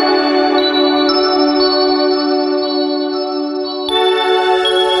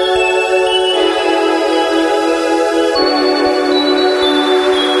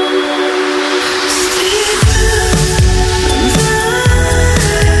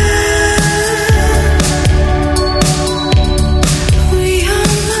 We are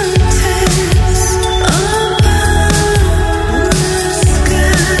mountains above the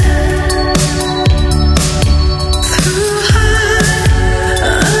sky.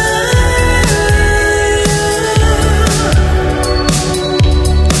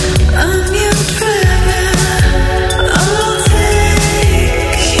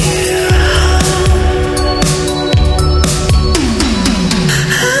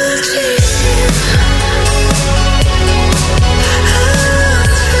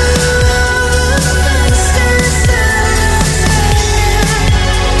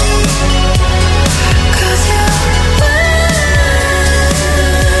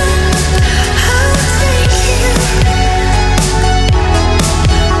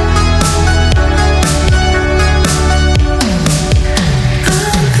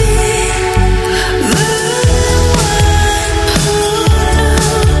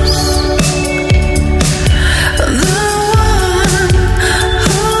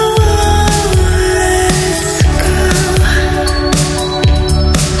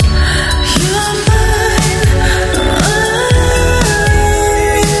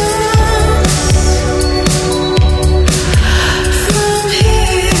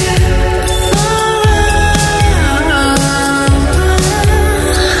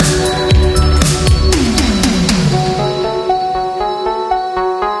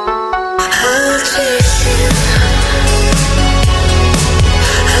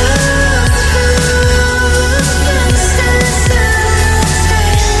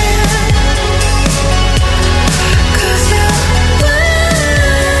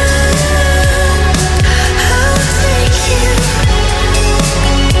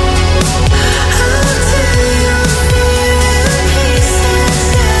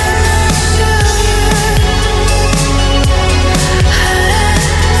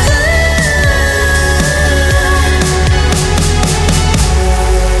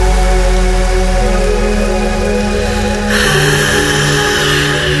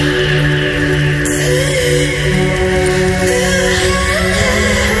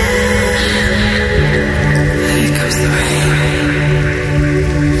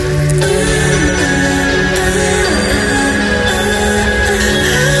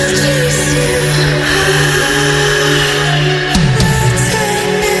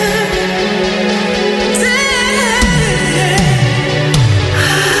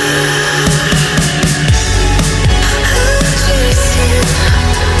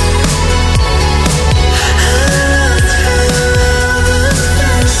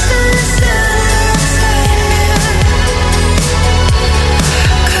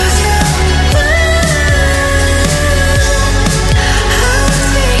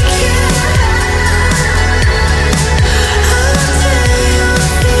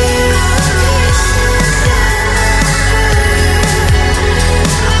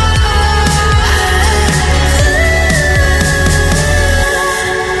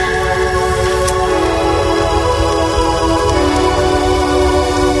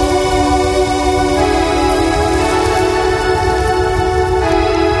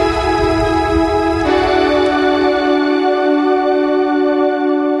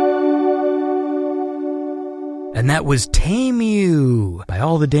 that was Tame You by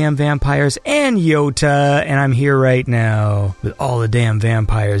All the Damn Vampires and Yota, and I'm here right now with All the Damn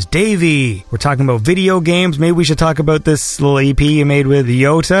Vampires. Davey, we're talking about video games. Maybe we should talk about this little EP you made with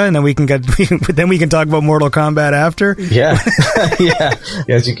Yota, and then we can talk about Mortal Kombat after. Yeah. Yeah.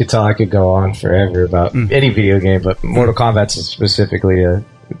 As you could tell, I could go on forever about any video game, but Mortal Kombat's specifically a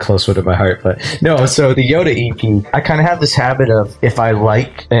close one to my heart. But no, so the Yoda EP, I kind of have this habit of, if I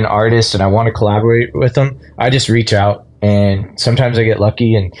like an artist and I want to collaborate with them, I just reach out, and sometimes I get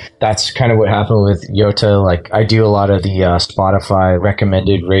lucky, and that's kind of what happened with Yota. Like, I do a lot of the Spotify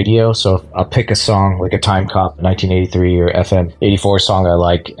recommended radio, so I'll pick a song like a Time Cop 1983 or FM 84 song I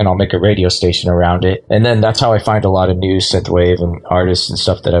like, and I'll make a radio station around it, and then that's how I find a lot of new synthwave and artists and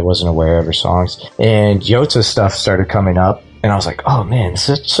stuff that I wasn't aware of, or songs. And Yota's stuff started coming up, and I was like, oh man,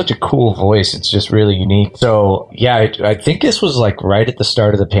 such a cool voice. It's just really unique. So yeah, I think this was like right at the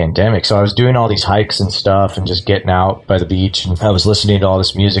start of the pandemic. So I was doing all these hikes and stuff and just getting out by the beach. And I was listening to all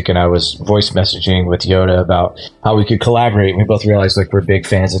this music, and I was voice messaging with Yoda about how we could collaborate. We both realized like we're big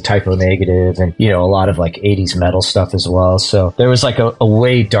fans of Typo Negative and, you know, a lot of like 80s metal stuff as well. So there was like a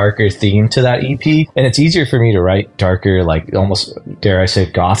way darker theme to that EP. And it's easier for me to write darker, like almost, dare I say,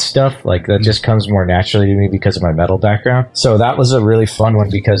 goth stuff. Like that just comes more naturally to me because of my metal background. So that was a really fun one,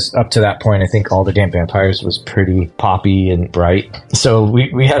 because up to that point, I think All the Damn Vampires was pretty poppy and bright. So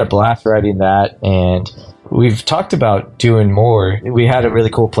we had a blast writing that, and we've talked about doing more. We had a really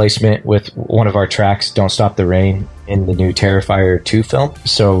cool placement with one of our tracks, Don't Stop the Rain, in the new Terrifier 2 film.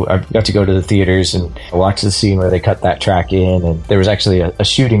 So I got to go to the theaters and watch the scene where they cut that track in, and there was actually a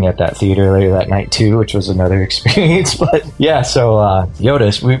shooting at that theater later that night too, which was another experience. But yeah, so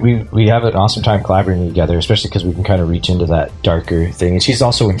Yoda, we have an awesome time collaborating together, especially because we can kind of reach into that darker thing. And she's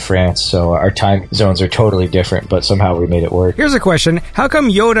also in France, so our time zones are totally different, but somehow we made it work. Here's a question. How come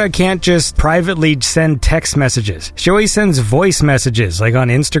Yoda can't just privately send text messages? She always sends voice messages, like on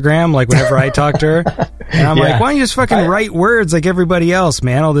Instagram, like whenever I talk to her. And I'm like, why don't you just fucking write words like everybody else,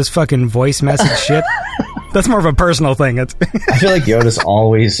 man? All this fucking voice message shit. That's more of a personal thing. I feel like Yoda's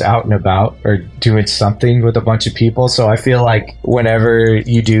always out and about or doing something with a bunch of people. So I feel like whenever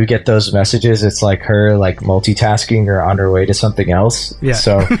you do get those messages, it's like her like multitasking or on her way to something else. Yeah.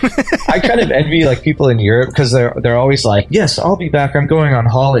 So I kind of envy like people in Europe, because they're always like, yes, I'll be back. I'm going on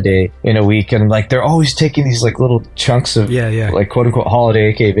holiday in a week. And like they're always taking these like little chunks of like quote unquote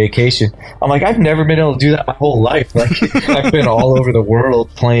holiday, aka vacation. I'm like, I've never been able to do that my whole life. Like I've been all over the world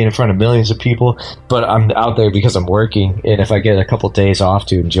playing in front of millions of people, but I'm out there because I'm working, and if I get a couple days off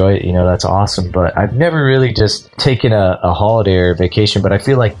to enjoy it, you know, that's awesome. But I've never really just taken a holiday or vacation. But I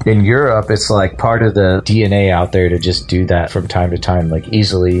feel like in Europe, it's like part of the DNA out there to just do that from time to time, like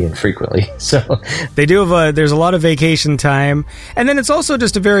easily and frequently. So they do have there's a lot of vacation time, and then it's also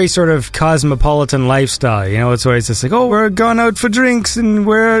just a very sort of cosmopolitan lifestyle. You know, it's always just like, oh, we're going out for drinks and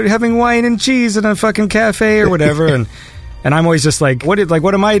we're having wine and cheese in a fucking cafe or whatever, and I'm always just like, what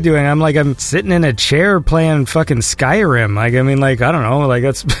am I doing? I'm sitting in a chair playing fucking Skyrim. Like, I mean, like, I don't know. Like,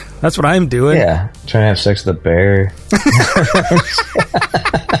 that's what I'm doing. Yeah. Trying to have sex with a bear.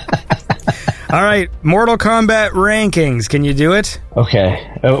 All right. Mortal Kombat rankings. Can you do it?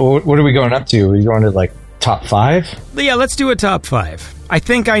 Okay. What are we going up to? Are we going to, like, top 5? Yeah, let's do a top 5. I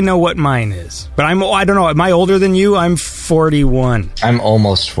think I know what mine is, but I don't know. Am I older than you? I'm 41. I'm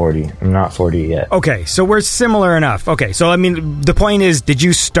almost 40. I'm not 40 yet. Okay, so we're similar enough. Okay, so I mean, the point is, did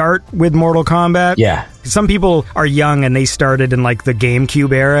you start with Mortal Kombat? Yeah. Some people are young and they started in like the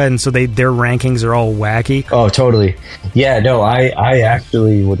GameCube era, and so their rankings are all wacky. Oh, totally. Yeah, no, I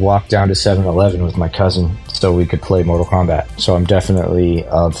actually would walk down to 7-Eleven with my cousin so we could play Mortal Kombat. So I'm definitely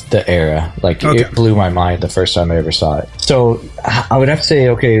of the era. Like, It blew my mind the first time I ever saw it. So I would have to say,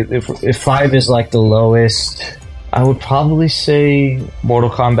 okay, if 5 is like the lowest, I would probably say Mortal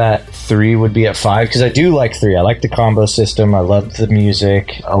Kombat 3 would be at 5, because I do like 3. I like the combo system. I love the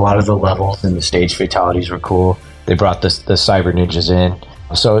music. A lot of the levels and the stage fatalities were cool. They brought the cyber ninjas in.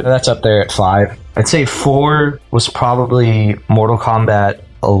 So that's up there at 5. I'd say 4 was probably Mortal Kombat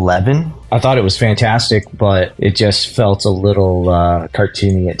 11. I thought it was fantastic, but it just felt a little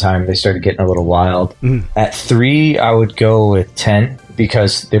cartoony at times. They started getting a little wild. At 3, I would go with 10,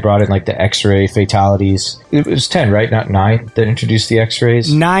 because they brought in like the X-ray fatalities. It was 10, right? Not 9 that introduced the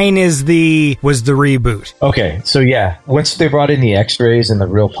X-rays? 9 was the reboot. Okay, so yeah, once they brought in the X-rays and the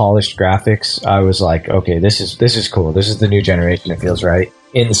real polished graphics, I was like, okay, this is cool. This is the new generation. It feels right.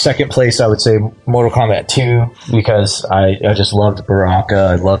 In the second place, I would say Mortal Kombat 2, because I just loved Baraka.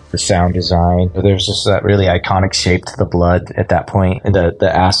 I loved the sound design. There's just that really iconic shape to the blood at that point, and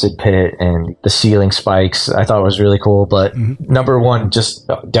the acid pit and the ceiling spikes. I thought it was really cool. But number one just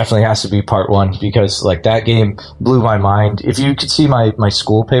definitely has to be part 1, because like that game blew my mind. If you could see my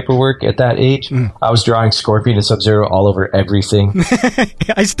school paperwork at that age, I was drawing Scorpion and Sub-Zero all over everything.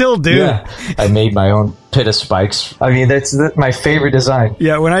 I still do. Yeah, I made my own pit of spikes. I mean, that's my favorite design.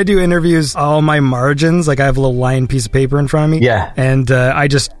 Yeah, when I do interviews, all my margins, like I have a little lined piece of paper in front of me. Yeah. And I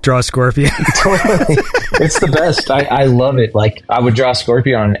just draw Scorpion. Totally. It's the best. I love it. Like, I would draw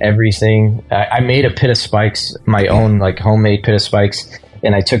Scorpion on everything. I made a pit of spikes, my own, like, homemade pit of spikes,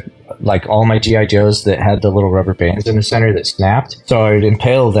 and I took like all my G.I. Joes that had the little rubber bands in the center that snapped. So I would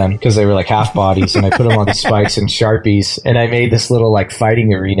impale them because they were like half bodies, and I put them on the spikes and Sharpies, and I made this little like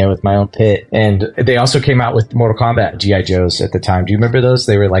fighting arena with my own pit. And they also came out with Mortal Kombat G.I. Joes at the time. Do you remember those?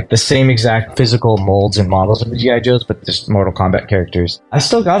 They were like the same exact physical molds and models of the G.I. Joes, but just Mortal Kombat characters. I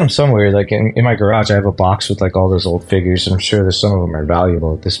still got them somewhere. Like in my garage, I have a box with like all those old figures, and I'm sure there's some of them are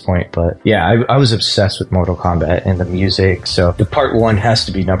valuable at this point. But yeah, I was obsessed with Mortal Kombat and the music. So the part 1 has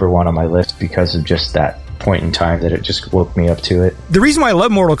to be number 1 on my list because of just that point in time that it just woke me up to it. The reason why I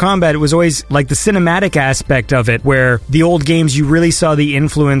love Mortal Kombat, it was always like the cinematic aspect of it, where the old games, you really saw the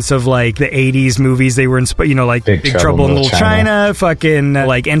influence of like the 80s movies. They were like Big Trouble in Little China, fucking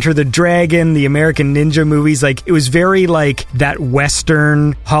like Enter the Dragon, the American Ninja movies. Like it was very like that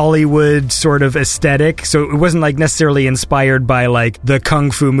Western Hollywood sort of aesthetic. So it wasn't like necessarily inspired by like the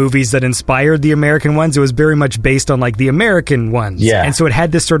Kung Fu movies that inspired the American ones. It was very much based on like the American ones. Yeah. And so it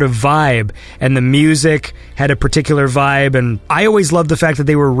had this sort of vibe, and the music had a particular vibe, and I always loved the fact that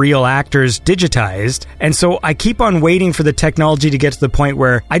they were real actors digitized. And so I keep on waiting for the technology to get to the point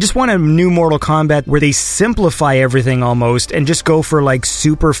where I just want a new Mortal Kombat where they simplify everything almost and just go for like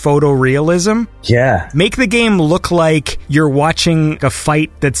super photorealism. Yeah. Make the game look like you're watching a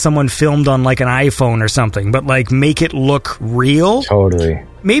fight that someone filmed on like an iPhone or something, but like make it look real. Totally.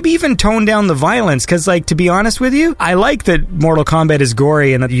 Maybe even tone down the violence, because, like, to be honest with you, I like that Mortal Kombat is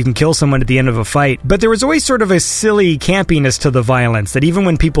gory and that you can kill someone at the end of a fight, but there was always sort of a silly campiness to the violence, that even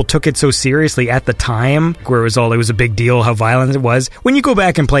when people took it so seriously at the time, where it was a big deal how violent it was, when you go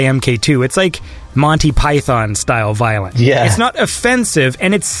back and play MK2, it's like Monty Python style violence. Yeah. It's not offensive,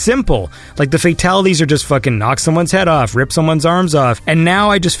 and it's simple. Like, the fatalities are just fucking knock someone's head off, rip someone's arms off, and now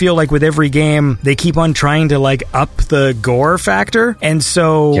I just feel like with every game, they keep on trying to, like, up the gore factor, and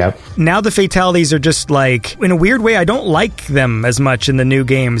so now the fatalities are just like, in a weird way, I don't like them as much in the new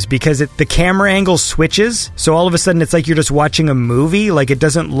games because the camera angle switches. So all of a sudden it's like you're just watching a movie. Like it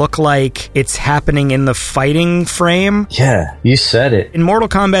doesn't look like it's happening in the fighting frame. Yeah, you said it. In Mortal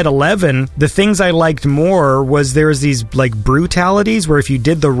Kombat 11, the things I liked more was there was these like brutalities where if you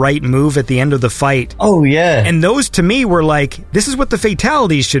did the right move at the end of the fight. Oh, yeah. And those to me were like, this is what the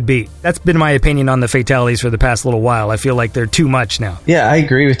fatalities should be. That's been my opinion on the fatalities for the past little while. I feel like they're too much now. Yeah, I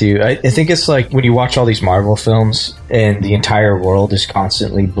agree with you. I think it's like when you watch all these Marvel films and the entire world is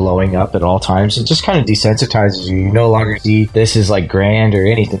constantly blowing up at all times, it just kind of desensitizes you. You no longer see this as like grand or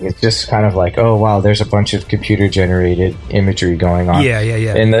anything. It's just kind of like, oh wow, there's a bunch of computer generated imagery going on. Yeah.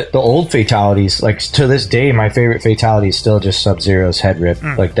 And the old fatalities, like to this day, my favorite fatality is still just Sub-Zero's head rip.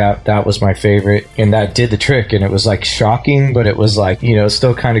 Like that was my favorite, and that did the trick, and it was like shocking, but it was like, you know,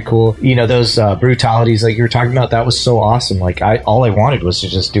 still kind of cool. You know, those brutalities like you were talking about, that was so awesome. Like all I wanted was to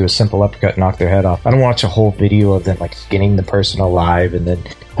just do a simple uppercut and knock their head off. I don't watch a whole video of them like skinning the person alive and then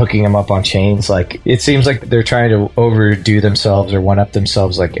hooking them up on chains. Like it seems like they're trying to overdo themselves or one up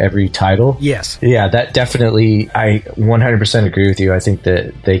themselves like every title. Yes. Yeah, that definitely, I 100% agree with you. I think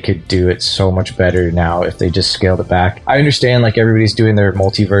that they could do it so much better now if they just scaled it back. I understand like everybody's doing their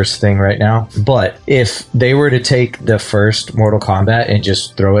multiverse thing right now, but if they were to take the first Mortal Kombat and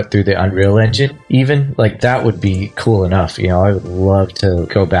just throw it through the Unreal Engine, even like that would be cool enough. You know, I would love to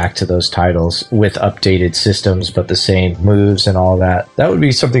go back to those titles with updated systems, but the same moves and all that. That would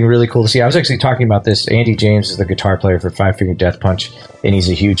be something really cool to see. I was actually talking about this. Andy James is the guitar player for Five Finger Death Punch, and he's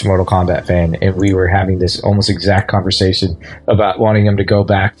a huge Mortal Kombat fan, and we were having this almost exact conversation about wanting him to go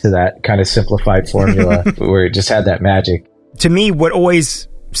back to that kind of simplified formula where it just had that magic. To me, what always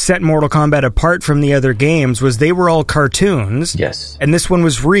set Mortal Kombat apart from the other games was they were all cartoons. Yes. And this one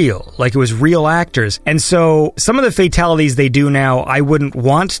was real. Like, it was real actors. And so some of the fatalities they do now, I wouldn't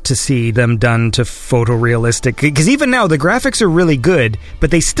want to see them done to photorealistic. Because even now, the graphics are really good,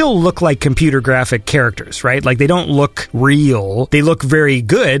 but they still look like computer graphic characters, right? Like, they don't look real. They look very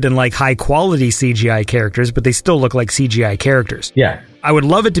good and like high-quality CGI characters, but they still look like CGI characters. Yeah. I would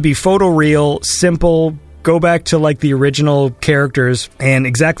love it to be photoreal, simple, go back to like the original characters and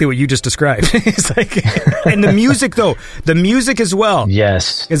exactly what you just described. It's like, and the music though, the music as well.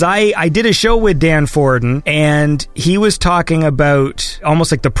 Yes. Because I did a show with Dan Forden, and he was talking about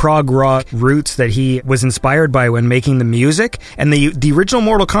almost like the prog rock roots that he was inspired by when making the music. And the original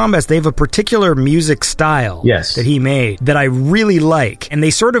Mortal Kombat, they have a particular music style that he made that I really like. And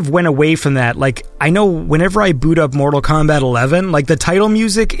they sort of went away from that. Like, I know whenever I boot up Mortal Kombat 11, like the title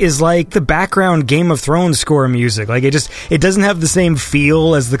music is like the background Game of Thrones score music. Like it doesn't have the same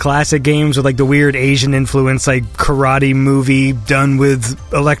feel as the classic games with like the weird Asian influence, like karate movie done with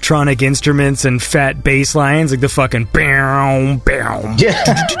electronic instruments and fat bass lines, like the fucking bam, bam,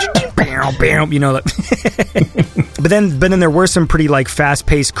 bam, bam, you know. But then there were some pretty like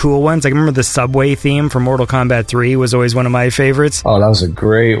fast-paced, cool ones. Like, I remember the subway theme from Mortal Kombat 3 was always one of my favorites. Oh, that was a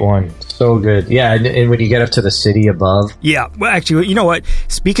great one. So good. Yeah, and when you get up to the city above. Yeah, well, actually, you know what?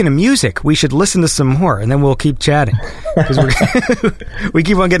 Speaking of music, we should listen to some more, and then we'll keep chatting. Because we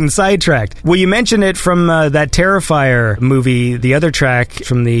keep on getting sidetracked. Well, you mentioned it from that Terrifier movie, the other track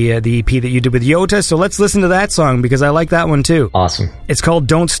from the EP that you did with Yota, so let's listen to that song, because I like that one too. Awesome. It's called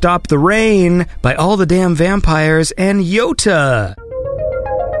Don't Stop the Rain by All the Damn Vampires and Yota. Oh,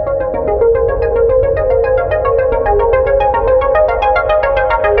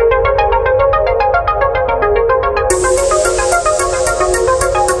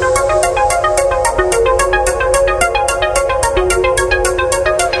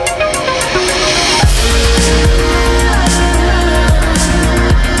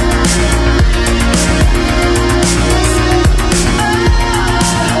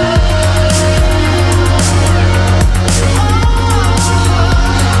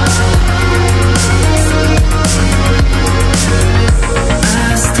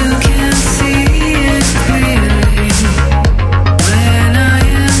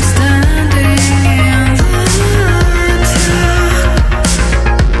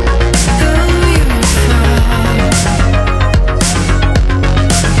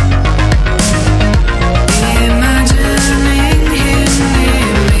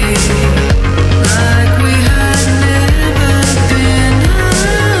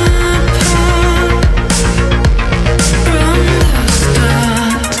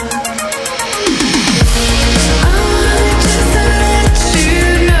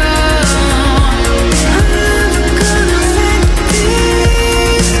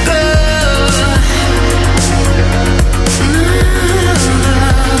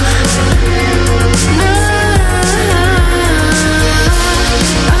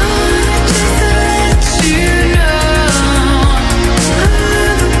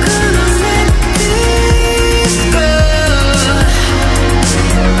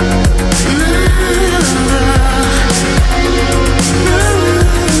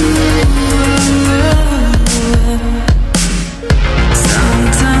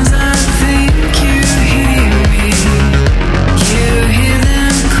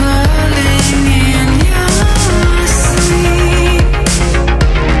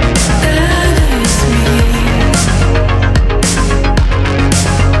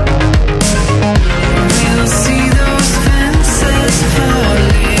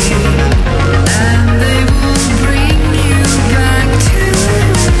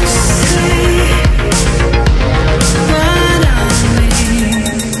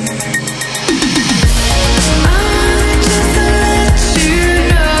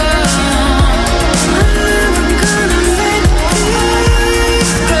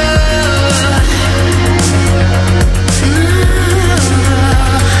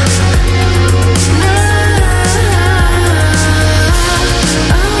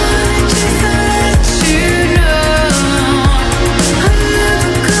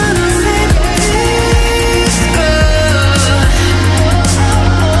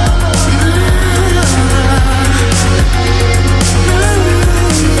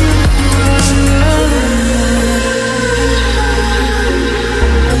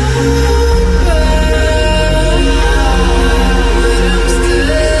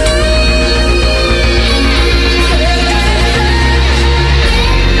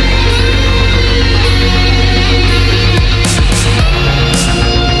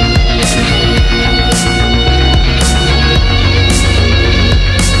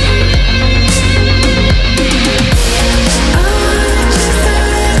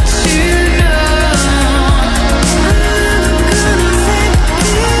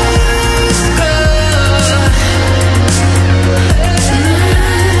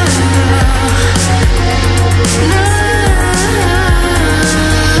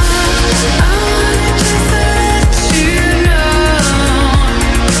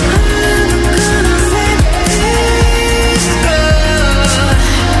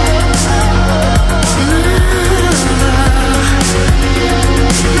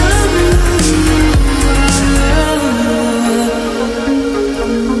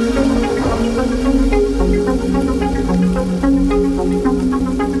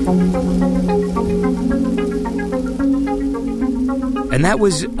 that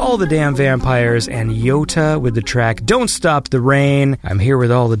was All the Damn Vampires and Yota with the track Don't Stop the Rain. I'm here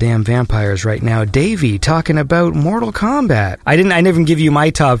with All the Damn Vampires right now. Davey talking about Mortal Kombat. I didn't even give you my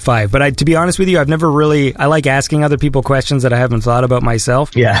top 5, but to be honest with you, I've never really, I like asking other people questions that I haven't thought about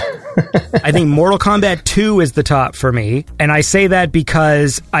myself. Yeah. I think Mortal Kombat 2 is the top for me, and I say that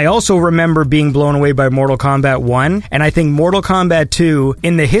because I also remember being blown away by Mortal Kombat 1, and I think Mortal Kombat 2,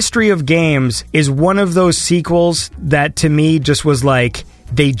 in the history of games, is one of those sequels that to me just was like,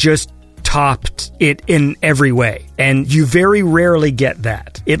 they just topped it in every way. And you very rarely get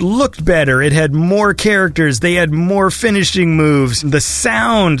that. It looked better. It had more characters. They had more finishing moves. The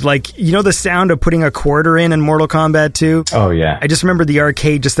sound, like, you know the sound of putting a quarter in Mortal Kombat 2? Oh, yeah. I just remember the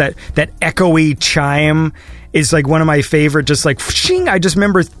arcade, just that echoey chime is like one of my favorite, just like, shing. I just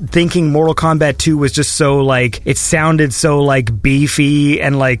remember thinking Mortal Kombat 2 was just so like, it sounded so like beefy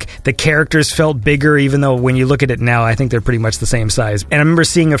and like the characters felt bigger, even though when you look at it now, I think they're pretty much the same size. And I remember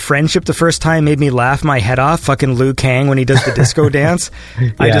seeing a friendship the first time made me laugh my head off, fucking Liu Kang when he does the disco dance.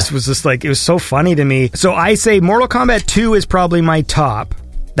 Yeah. I just was just like, it was so funny to me. So I say Mortal Kombat 2 is probably my top.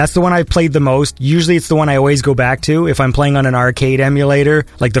 That's the one I've played the most. Usually it's the one I always go back to if I'm playing on an arcade emulator.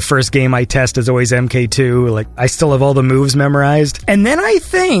 Like the first game I test is always MK2. Like I still have all the moves memorized. And then I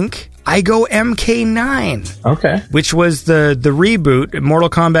think I go MK9. Okay. Which was the reboot, Mortal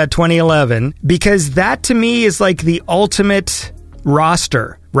Kombat 2011, because that to me is like the ultimate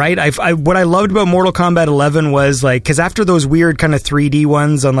roster, right? What I loved about Mortal Kombat 11 was like, because after those weird kind of 3D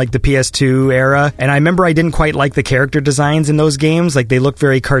ones on like the PS2 era, and I remember I didn't quite like the character designs in those games, like they looked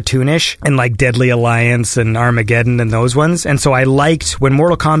very cartoonish, and like Deadly Alliance and Armageddon and those ones. And so I liked when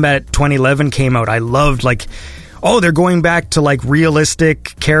Mortal Kombat 2011 came out, I loved like, oh, they're going back to like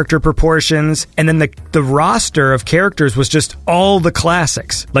realistic character proportions. And then the roster of characters was just all the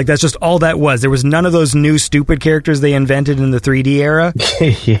classics. Like that's just all that was. There was none of those new stupid characters they invented in the 3D era.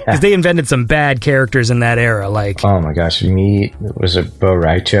 Yeah. Because they invented some bad characters in that era. Like, oh my gosh, was it Bo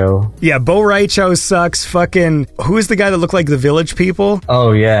Raicho? Yeah, Bo Raicho sucks. Fucking, who is the guy that looked like the Village People?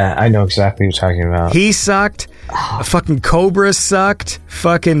 Oh yeah, I know exactly what you're talking about. He sucked. Fucking Cobra sucked.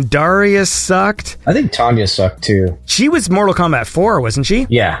 Fucking Darius sucked. I think Tanya sucked too. She was Mortal Kombat 4, wasn't she?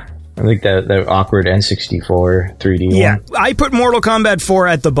 Yeah. I think the awkward N64 3D yeah, one. I put Mortal Kombat 4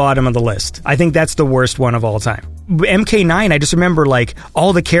 at the bottom of the list. I think that's the worst one of all time. MK9, I just remember like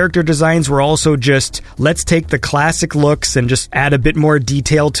all the character designs were also just, let's take the classic looks and just add a bit more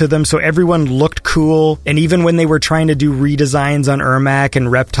detail to them so everyone looked cool. And even when they were trying to do redesigns on Ermac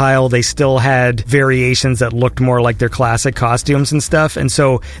and Reptile, they still had variations that looked more like their classic costumes and stuff. And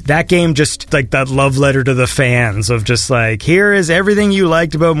so that game just like that love letter to the fans of just like, here is everything you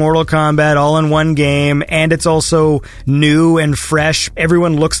liked about Mortal Kombat all in one game, and it's also new and fresh.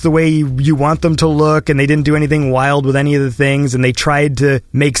 Everyone looks the way you want them to look, and they didn't do anything wild with any of the things, and they tried to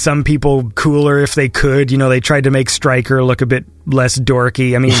make some people cooler if they could. You know, they tried to make Stryker look a bit less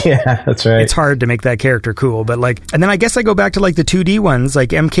dorky. I mean, yeah, that's right. It's hard to make that character cool, but like, and then I guess I go back to like the 2D ones, like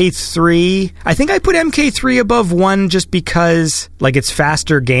MK3. I think I put MK3 above 1 just because like it's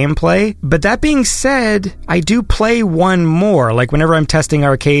faster gameplay. But that being said, I do play 1 more. Like whenever I'm testing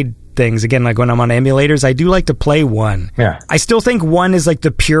arcade things, again, like when I'm on emulators, I do like to play 1. Yeah. I still think 1 is like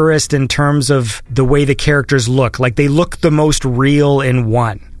the purest in terms of the way the characters look. Like they look the most real in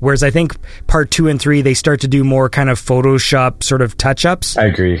 1. Whereas I think part 2 and 3, they start to do more kind of Photoshop sort of touch-ups. I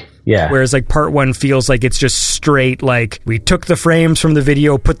agree. Yeah. Whereas like part 1 feels like it's just straight, like we took the frames from the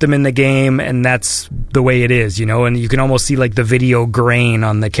video, put them in the game, and that's the way it is, you know? And you can almost see like the video grain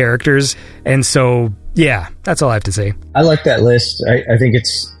on the characters. And so, yeah, that's all I have to say. I like that list. I think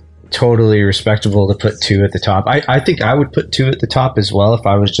it's totally respectable to put 2 at the top. I think I would put 2 at the top as well if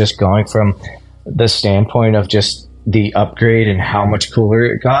I was just going from the standpoint of just the upgrade and how much cooler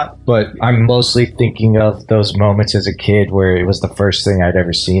it got. But I'm mostly thinking of those moments as a kid where it was the first thing I'd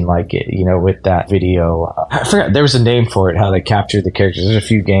ever seen like it, you know, with that video. I forgot, there was a name for it, how they captured the characters. There's a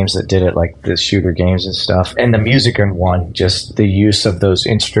few games that did it, like the shooter games and stuff. And the music in 1, just the use of those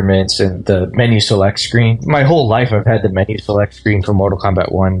instruments and the menu select screen. My whole life I've had the menu select screen for Mortal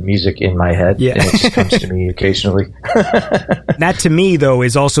Kombat 1 music in my head. Yeah. And it just comes to me occasionally. That to me, though,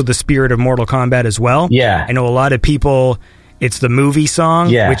 is also the spirit of Mortal Kombat as well. Yeah. I know a lot of people, it's the movie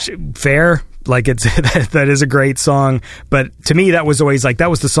song, which, fair, like it's that is a great song, but to me that was always like, that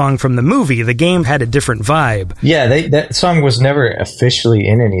was the song from the movie. The game had a different vibe. Yeah, that song was never officially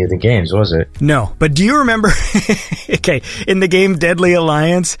in any of the games, was it? No, but do you remember, okay, in the game Deadly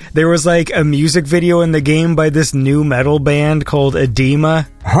Alliance, there was like a music video in the game by this new metal band called Edema.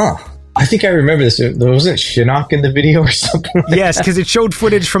 Huh. I think I remember this. Wasn't Shinnok in the video or something like Yes, because it showed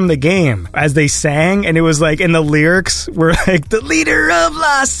footage from the game as they sang, and it was like, and the lyrics were like, the leader of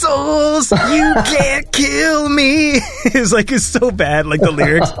lost souls, you can't kill me. It's so bad, like the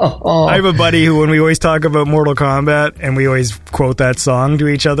lyrics. I have a buddy who, when we always talk about Mortal Kombat, and we always quote that song to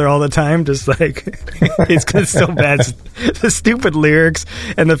each other all the time, just like, it's so bad. The stupid lyrics,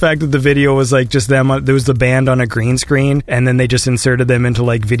 and the fact that the video was like just them, there was the band on a green screen, and then they just inserted them into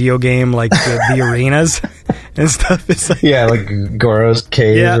like video game, like the arenas and stuff. It's like, yeah, like Goro's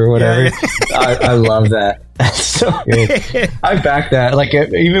cave or whatever. I love that. That's so good. I back that. Like,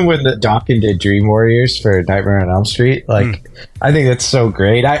 even when the Dawkins did Dream Warriors for Nightmare on Elm Street, like, I think that's so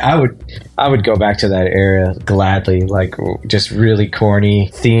great. I would go back to that era gladly. Like, just really corny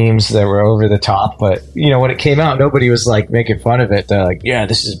themes that were over the top. But, you know, when it came out, nobody was like making fun of it. They're like, yeah,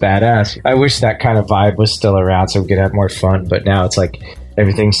 this is badass. I wish that kind of vibe was still around so we could have more fun. But now it's like,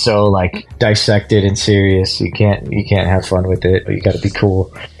 everything's so like dissected and serious. You can't have fun with it. You got to be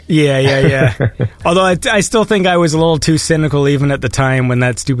cool. Yeah. Although I still think I was a little too cynical even at the time when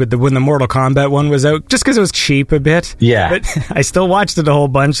when the Mortal Kombat one was out, just because it was cheap a bit. Yeah. But I still watched it a whole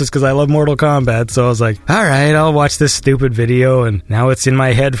bunch just because I love Mortal Kombat. So I was like, all right, I'll watch this stupid video, and now it's in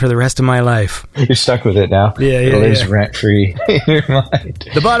my head for the rest of my life. You're stuck with it now. Yeah. It lives rent-free in your mind.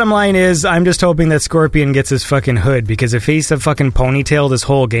 The bottom line is, I'm just hoping that Scorpion gets his fucking hood, because if he's a fucking ponytail this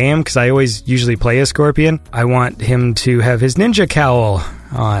whole game, because I always usually play as Scorpion, I want him to have his ninja cowl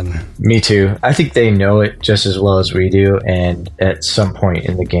on. Me too. I think they know it just as well as we do, and at some point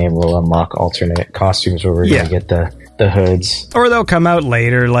in the game we'll unlock alternate costumes where we're going to get the hoods. Or they'll come out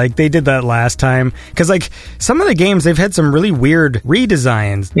later, like they did that last time. Because, like, some of the games, they've had some really weird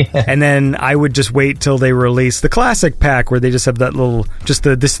redesigns. Yeah. And then I would just wait till they release the classic pack where they just have that little,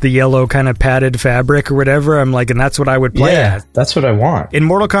 the yellow kind of padded fabric or whatever. I'm like, and that's what I would play as. That's what I want. In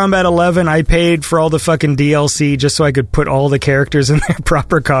Mortal Kombat 11, I paid for all the fucking DLC just so I could put all the characters in their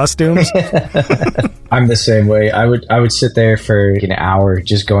proper costumes. I'm the same way. I would sit there for an hour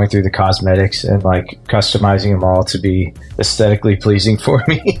just going through the cosmetics and like customizing them all to be aesthetically pleasing for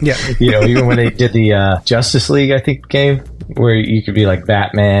me. Yeah. You know, even when they did the Justice League, I think, game where you could be like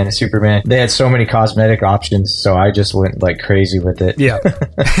Batman and Superman, they had so many cosmetic options, so I just went like crazy with it. Yeah.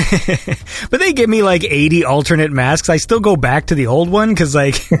 But they give me like 80 alternate masks. I still go back to the old one because,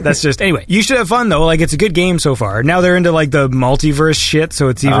 like, that's just... Anyway, you should have fun though. Like, it's a good game so far. Now they're into like the multiverse shit, so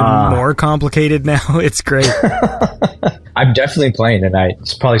it's even more complicated now. It's great. I'm definitely playing tonight.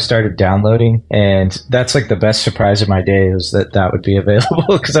 It's probably started downloading, and that's like the best surprise of my day was that would be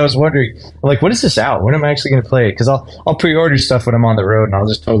available, because I was wondering, like, when is this out? When am I actually going to play it? Because I'll pre-order stuff when I'm on the road, and I'll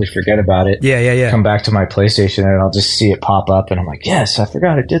just totally forget about it. Yeah. Come back to my PlayStation, and I'll just see it pop up, and I'm like, yes, I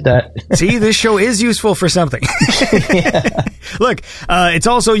forgot I did that. See, this show is useful for something. Look, it's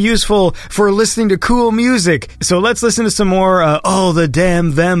also useful for listening to cool music. So let's listen to some more All the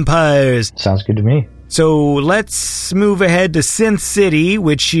Damn Vampires. Sounds good to me. So let's move ahead to Synth City,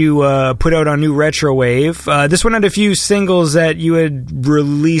 which you put out on New Retro Wave. This one had a few singles that you had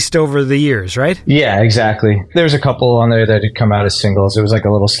released over the years, right? Yeah, exactly. There's a couple on there that had come out as singles. It was like a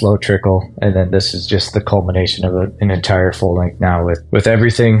little slow trickle, and then this is just the culmination of an entire full length now with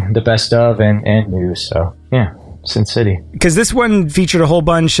everything, the best of and new. So, yeah. Sin City. Because this one featured a whole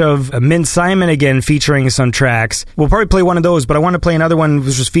bunch of Mint Simon again featuring some tracks. We'll probably play one of those, but I want to play another one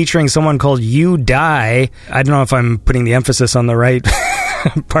which was featuring someone called You Die. I don't know if I'm putting the emphasis on the right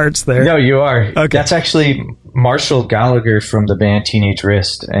parts there. No, you are. Okay. That's actually Marshall Gallagher from the band Teenage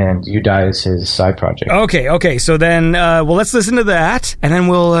Wrist, and You Die is his side project. Okay. So then, let's listen to that, and then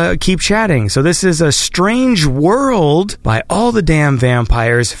we'll keep chatting. So this is A Strange World by All the Damn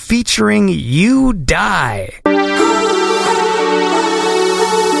Vampires featuring You Die.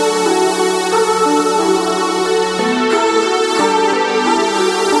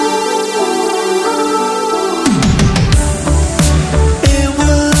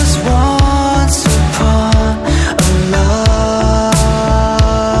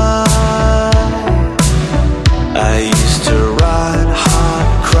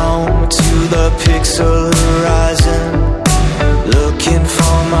 Pixel horizon, looking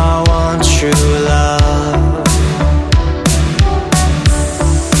for my one true love.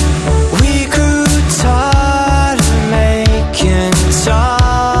 We grew tired of making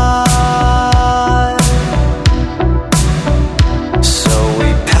time, so we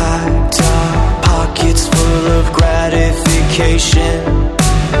packed our pockets full of gratification,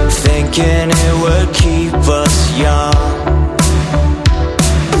 thinking it would keep us young.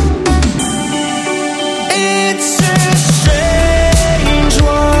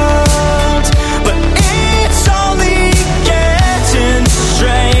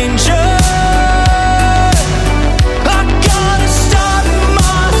 Stranger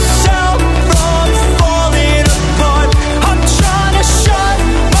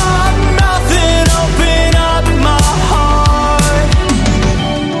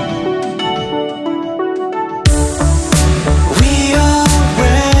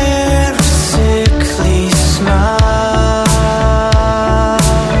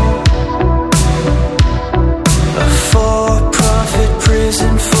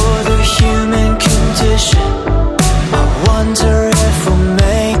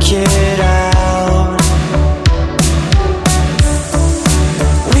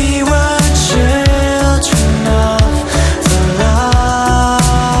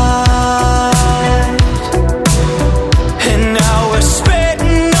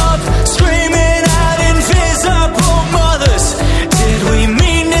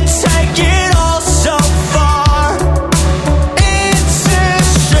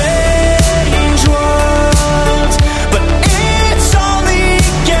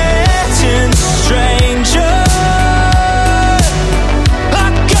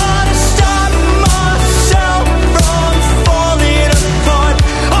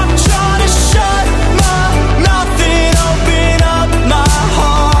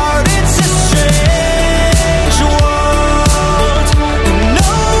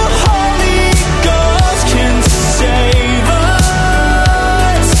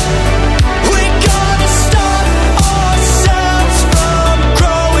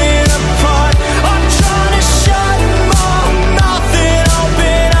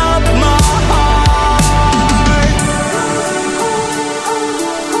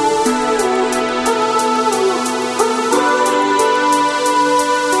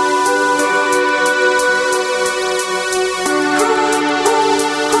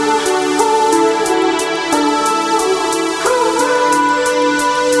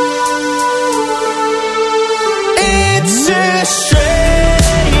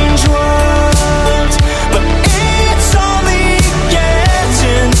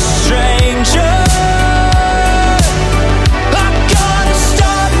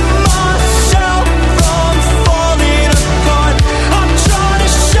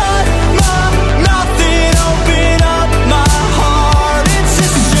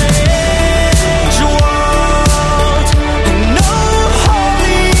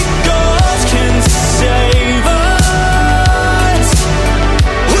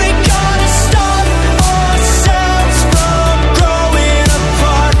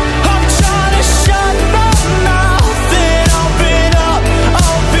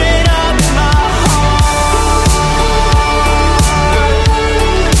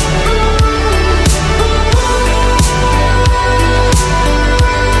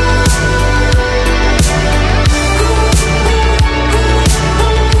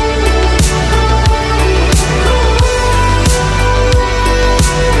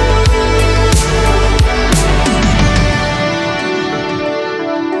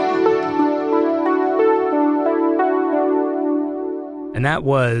that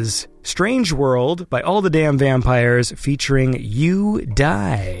was Strange World by All the Damn Vampires featuring You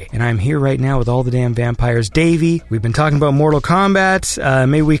Die. And I'm here right now with All the Damn Vampires. Davey, we've been talking about Mortal Kombat.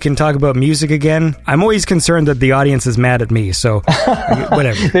 Maybe we can talk about music again. I'm always concerned that the audience is mad at me, so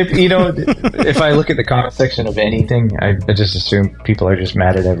whatever. You know, if I look at the comment section of anything, I just assume people are just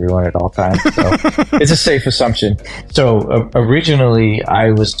mad at everyone at all times. So it's a safe assumption. So originally,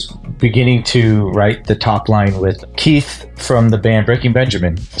 I was beginning to write the top line with Keith from the band Breaking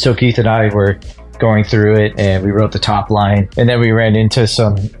Benjamin. So Keith and I were going through it, and we wrote the top line, and then we ran into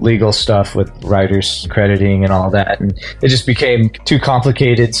some legal stuff with writers crediting and all that, and it just became too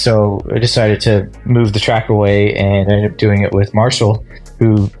complicated, so I decided to move the track away, and I ended up doing it with Marshall,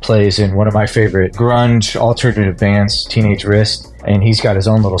 who plays in one of my favorite grunge alternative bands, Teenage Wrist, and he's got his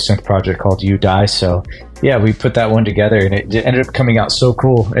own little synth project called You Die. So yeah, we put that one together, and it ended up coming out so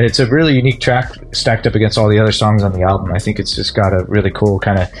cool. And it's a really unique track stacked up against all the other songs on the album. I think it's just got a really cool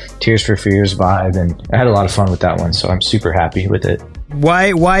kind of Tears for Fears vibe, and I had a lot of fun with that one, so I'm super happy with it.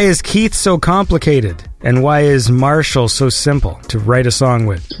 Why is Keith so complicated? And why is Marshall so simple to write a song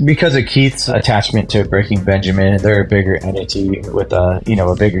with? Because of Keith's attachment to Breaking Benjamin, they're a bigger entity with a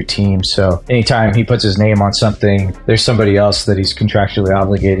bigger team. So anytime he puts his name on something, there's somebody else that he's contractually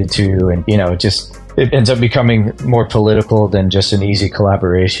obligated to, and it ends up becoming more political than just an easy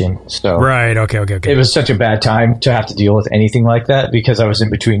collaboration. So right, okay. It was such a bad time to have to deal with anything like that because I was in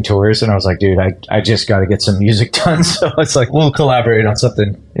between tours, and I was like, dude, I just got to get some music done. So it's like, we'll collaborate on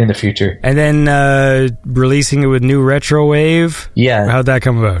something in the future. And then releasing it with New Retro Wave. Yeah. How'd that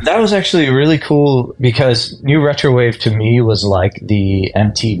come about? That was actually really cool because New Retro Wave to me was like the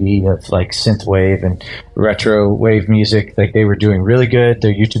MTV of like synthwave and retro wave music. Like, they were doing really good.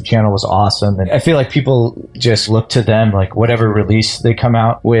 Their YouTube channel was awesome, and I feel like people just look to them. Like, whatever release they come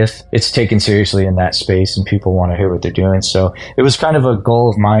out with, it's taken seriously in that space, and people want to hear what they're doing. So it was kind of a goal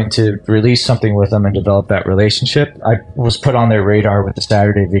of mine to release something with them and develop that relationship. I was put on their radar with the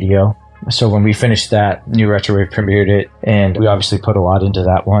Saturday video. So when we finished that, New Retro Wave premiered it, and we obviously put a lot into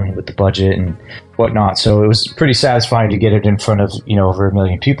that one with the budget and whatnot. So it was pretty satisfying to get it in front of, over 1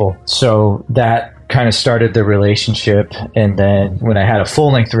 million people. So that kind of started the relationship. And then when I had a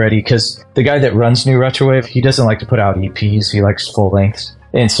full length ready, because the guy that runs New Retro Wave, he doesn't like to put out EPs. He likes full lengths.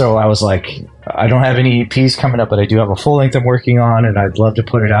 And so I was like, I don't have any EPs coming up, but I do have a full length I'm working on, and I'd love to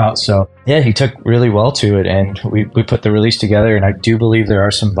put it out. So yeah, he took really well to it, and we put the release together. And I do believe there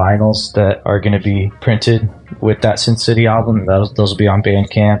are some vinyls that are going to be printed with that Sin City album. Those will be on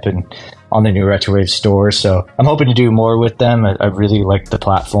Bandcamp and on the New Retro Wave store. So I'm hoping to do more with them. I really like the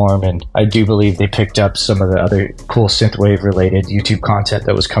platform, and I do believe they picked up some of the other cool synthwave related YouTube content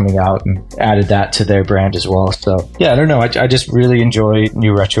that was coming out and added that to their brand as well. So yeah, I don't know. I just really enjoy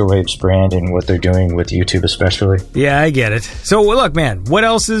New Retro Wave's brand and what they're doing with YouTube especially. Yeah, I get it. So look, man, what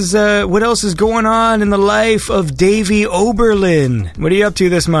else is going on in the life of Davey Oberlin? What are you up to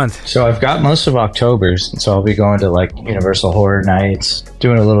this month? So I've got most of October's, so I'll be going to like Universal Horror Nights,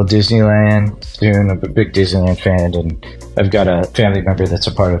 doing a little Disneyland soon. I'm a big Disneyland fan, and I've got a family member that's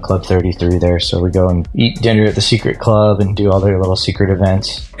a part of Club 33 there, so we go and eat dinner at the Secret Club and do all their little secret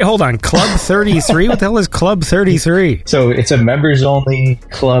events. Hey, hold on, Club 33? What the hell is Club 33? So it's a members-only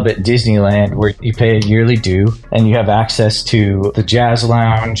club at Disneyland where you pay a yearly due, and you have access to the Jazz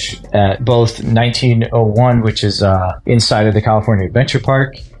Lounge at both 1901, which is inside of the California Adventure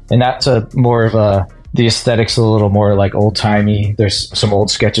Park, and that's the aesthetic's a little more like old-timey. There's some old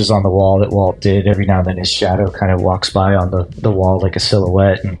sketches on the wall that Walt did. Every now and then his shadow kind of walks by on the wall like a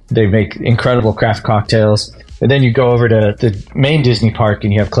silhouette. And they make incredible craft cocktails. And then you go over to the main Disney park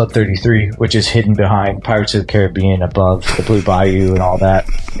and you have Club 33, which is hidden behind Pirates of the Caribbean above the Blue Bayou and all that.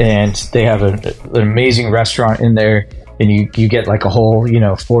 And they have an amazing restaurant in there. And you get like a whole,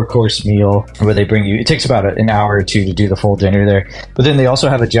 4-course meal where they bring you. It takes about an hour or two to do the full dinner there. But then they also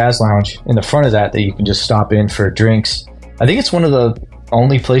have a jazz lounge in the front of that you can just stop in for drinks. I think it's one of the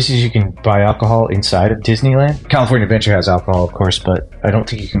only places you can buy alcohol inside of Disneyland. California Adventure has alcohol, of course, but I don't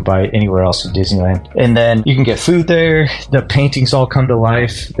think you can buy it anywhere else in Disneyland. And then you can get food there. The paintings all come to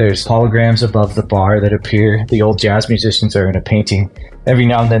life. There's holograms above the bar that appear. The old jazz musicians are in a painting. Every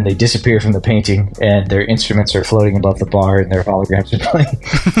now and then they disappear from the painting, and their instruments are floating above the bar, and their holograms are playing.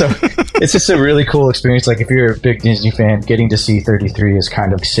 So it's just a really cool experience. Like, if you're a big Disney fan, getting to see 33 is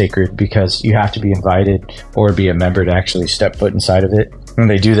kind of sacred because you have to be invited or be a member to actually step foot inside of it. And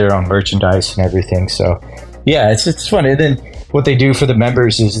they do their own merchandise and everything. So yeah, it's fun. And then what they do for the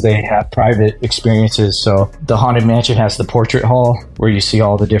members is they have private experiences. So the Haunted Mansion has the portrait hall where you see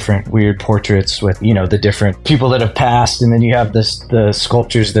all the different weird portraits with, the different people that have passed. And then you have the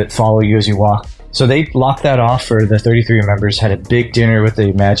sculptures that follow you as you walk So they locked that off for the 33 members, had a big dinner with the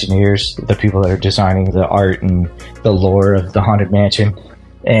Imagineers, the people that are designing the art and the lore of the Haunted Mansion.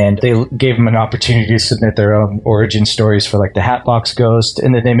 And they gave them an opportunity to submit their own origin stories for like the Hatbox Ghost.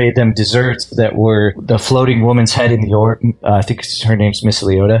 And then they made them desserts that were the floating woman's head in the orb. I think her name's Miss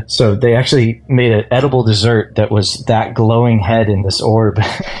Leota. So they actually made an edible dessert that was that glowing head in this orb.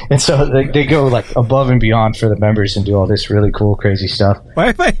 And so they go like above and beyond for the members and do all this really cool, crazy stuff.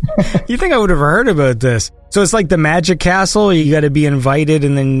 You think I would have heard about this? So it's like the Magic Castle. You got to be invited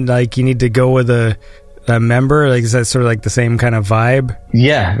and then like you need to go with a member. Like, is that sort of like the same kind of vibe?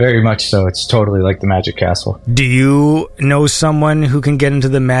 Yeah, very much so. It's totally like the Magic Castle. Do you know someone who can get into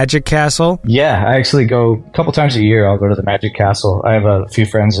the Magic Castle? Yeah, I actually go a couple times a year. I'll go to the Magic Castle. I have a few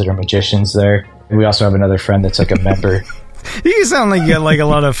friends that are magicians there. We also have another friend that's like a member. You sound like you got like a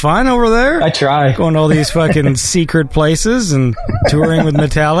lot of fun over there. I try. Going to all these fucking secret places and touring with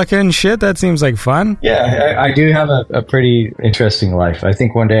Metallica and shit. That seems like fun. Yeah, I do have a pretty interesting life. I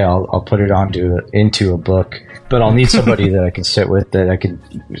think one day I'll put it into a book. But I'll need somebody that I can sit with, that I can,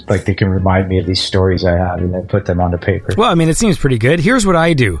 like, they can remind me of these stories I have and then put them onto paper. Well, I mean, it seems pretty good. Here's what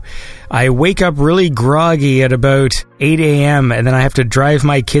I do. I wake up really groggy at about 8 a.m. and then I have to drive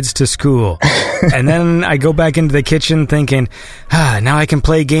my kids to school. And then I go back into the kitchen thinking, now I can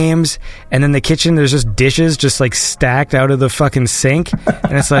play games. And then the kitchen, there's just dishes just like stacked out of the fucking sink.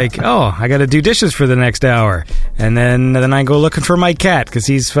 And it's like, oh, I got to do dishes for the next hour. And then I go looking for my cat because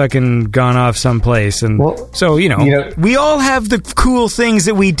he's fucking gone off someplace. And so, you know, we all have the cool things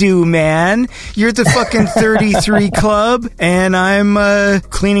that we do, man. You're the fucking 33 Club, and I'm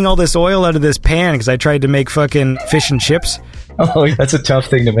cleaning all this oil out of this pan because I tried to make fucking fish and chips. Oh, that's a tough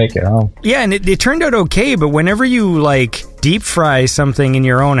thing to make at home. Yeah, and it turned out okay, but whenever you, like, deep fry something in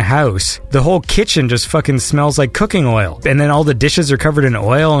your own house, the whole kitchen just fucking smells like cooking oil. And then all the dishes are covered in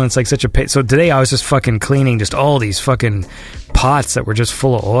oil, and it's like such a pain. So today I was just fucking cleaning just all these fucking pots that were just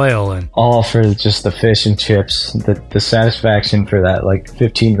full of oil. And all for just the fish and chips. The satisfaction for that, like,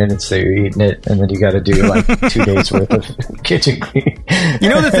 15 minutes that you're eating it, and then you got to do, like, 2 days worth of kitchen cleaning. You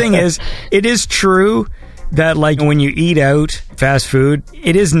know, the thing is, it is true that, like, when you eat out fast food,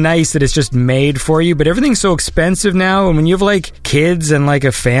 it is nice that it's just made for you, but everything's so expensive now, and when you have, like, kids and, like,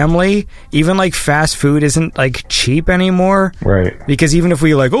 a family, even, like, fast food isn't, like, cheap anymore. Right. Because even if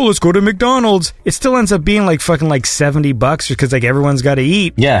we, like, let's go to McDonald's, it still ends up being, like, fucking, like, $70 because, like, everyone's got to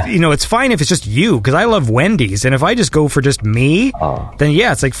eat. Yeah. You know, it's fine if it's just you, because I love Wendy's, and if I just go for just me, then,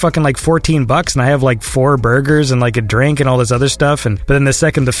 yeah, it's, like, fucking, like, $14, and I have, like, 4 burgers and, like, a drink and all this other stuff, but then the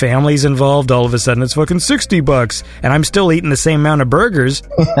second the family's involved, all of a sudden it's fucking $60, and I'm still eating the same amount of burgers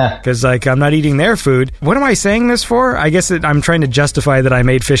because, like, I'm not eating their food. What am I saying this for? I guess I'm trying to justify that I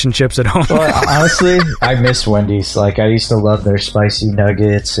made fish and chips at home. Well, honestly, I miss Wendy's. Like, I used to love their spicy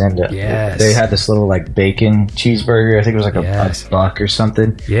nuggets, and they had this little, like, bacon cheeseburger. I think it was like a $1 or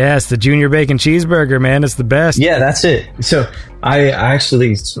something. Yes, the junior bacon cheeseburger, man. It's the best. Yeah, that's it. So I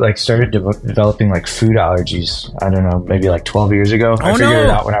actually, like, started developing, like, food allergies, I don't know, maybe like 12 years ago. I figured it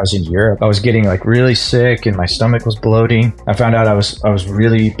out when I was in Europe. I was getting, like, really sick and my stomach was bloating. I found out I was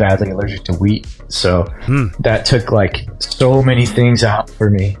really badly allergic to wheat. So that took, like, so many things out for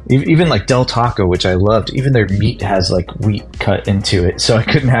me. Even, like, Del Taco, which I loved, even their meat has, like, wheat cut into it. So I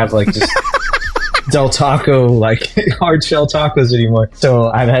couldn't have, like, just Del Taco, like, hard shell tacos anymore.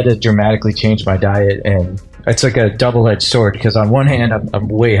 So I've had to dramatically change my diet, and it's like a double-edged sword because on one hand, I'm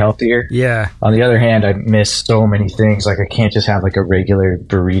way healthier. Yeah. On the other hand, I miss so many things. Like, I can't just have, like, a regular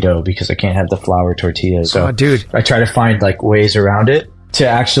burrito because I can't have the flour tortillas. So dude, I try to find, like, ways around it. To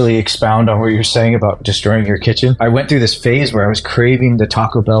actually expound on what you're saying about destroying your kitchen, I went through this phase where I was craving the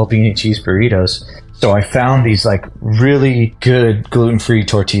Taco Bell bean and cheese burritos. So I found these, like, really good gluten-free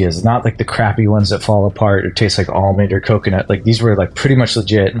tortillas, not like the crappy ones that fall apart or taste like almond or coconut. Like, these were, like, pretty much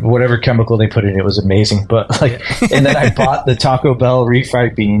legit. Whatever chemical they put in it was amazing. But, like, and then I bought the Taco Bell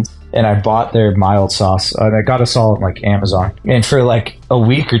refried beans, and I bought their mild sauce, and I got us all on, like, Amazon. And for, like, a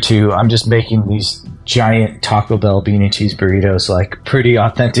week or two, I'm just making these giant Taco Bell bean and cheese burritos, like, pretty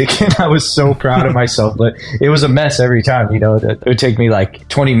authentic. And I was so proud of myself, but it was a mess every time. You know, it would take me like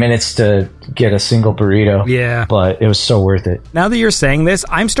 20 minutes to get a single burrito. Yeah. But it was so worth it. Now that you're saying this,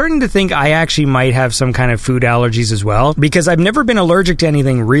 I'm starting to think I actually might have some kind of food allergies as well, because I've never been allergic to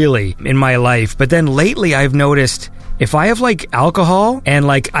anything really in my life. But then lately I've noticed if I have, like, alcohol, and,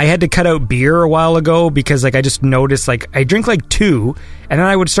 like, I had to cut out beer a while ago because, like, I just noticed, like, I drink, like, 2, and then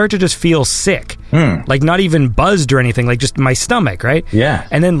I would start to just feel sick. Like not even buzzed or anything, like just my stomach, right? Yeah.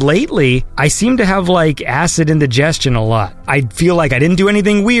 And then lately, I seem to have like acid indigestion a lot. I feel like I didn't do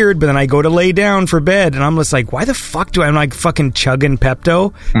anything weird, but then I go to lay down for bed, and I'm just like, why the fuck do I'm like fucking chugging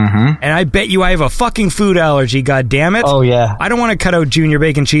Pepto? And I bet you I have a fucking food allergy, god damn it. Oh, yeah. I don't want to cut out Junior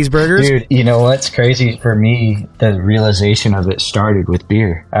Bacon cheeseburgers. Dude, you know what's crazy for me? The realization of it started with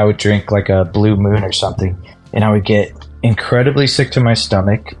beer. I would drink like a Blue Moon or something, and I would get incredibly sick to my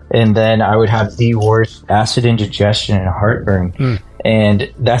stomach, and then I would have the worst acid indigestion and heartburn.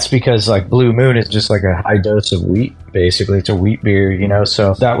 And that's because like Blue Moon is just like a high dose of wheat, basically. It's a wheat beer, you know?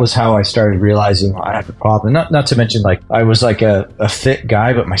 So that was how I started realizing I had a problem. Not to mention like I was like a fit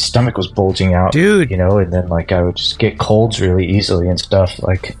guy, but my stomach was bulging out. Dude. You know, and then like I would just get colds really easily and stuff.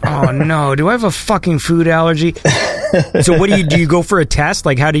 Like, oh no, do I have a fucking food allergy? So what do you go for a test?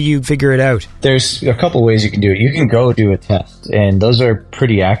 Like how do you figure it out? There's a couple ways you can do it. You can go do a test, and those are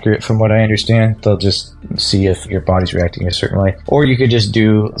pretty accurate from what I understand. They'll just see if your body's reacting a certain way. Or you could just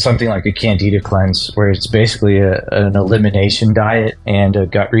do something like a Candida cleanse, where it's basically an elimination diet and a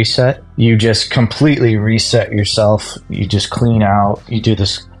gut reset. You just completely reset yourself. You just clean out. You do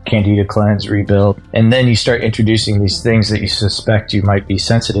this Candida cleanse, rebuild, and then you start introducing these things that you suspect you might be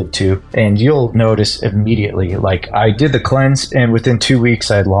sensitive to, and you'll notice immediately. Like I did the cleanse, and within 2 weeks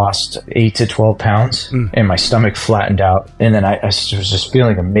I had lost 8 to 12 pounds, and my stomach flattened out, and then I was just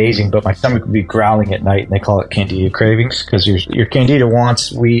feeling amazing, but my stomach would be growling at night, and they call it Candida cravings, because your Candida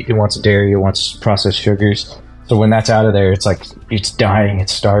wants wheat, it wants dairy, it wants processed sugars. So when that's out of there, it's like it's dying,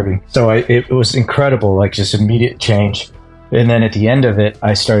 it's starving. So it was incredible, like just immediate change. And then at the end of it,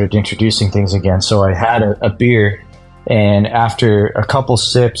 I started introducing things again. So I had a beer, and after a couple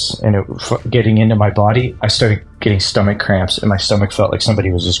sips and it getting into my body, I started getting stomach cramps, and my stomach felt like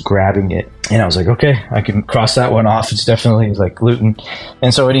somebody was just grabbing it. And I was like, okay, I can cross that one off. It's definitely like gluten.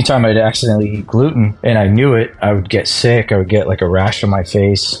 And so anytime I'd accidentally eat gluten and I knew it, I would get sick. I would get like a rash on my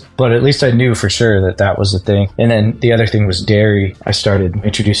face. But at least I knew for sure that was the thing. And then the other thing was dairy. I started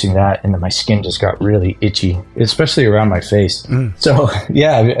introducing that, and then my skin just got really itchy, especially around my face. So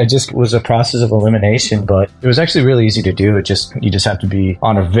yeah, it just was a process of elimination, but it was actually really easy to do. You just have to be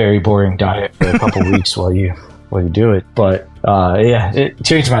on a very boring diet for a couple weeks while you do it. But yeah, it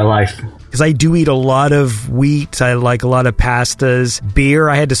changed my life. Because I do eat a lot of wheat. I like a lot of pastas. Beer,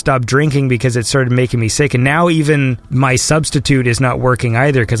 I had to stop drinking because it started making me sick. And now even my substitute is not working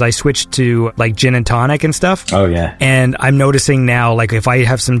either, because I switched to like gin and tonic and stuff. Oh, yeah. And I'm noticing now, like if I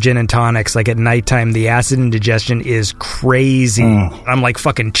have some gin and tonics, like at nighttime, the acid indigestion is crazy. I'm like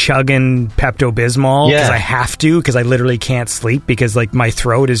fucking chugging Pepto-Bismol because I have to, because I literally can't sleep because like my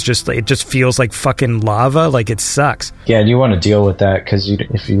throat is just, it just feels like fucking lava. Like it sucks. Yeah, and you want to deal with that, because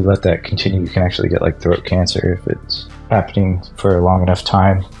if you let that continue, you can actually get like throat cancer if it's happening for a long enough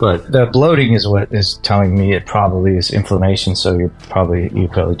time. But the bloating is what is telling me it probably is inflammation, so you probably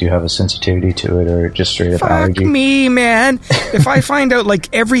do have a sensitivity to it, or just straight up allergy. Fuck me, man. If I find out like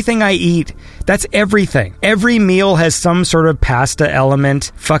everything I eat, that's everything. Every meal has some sort of pasta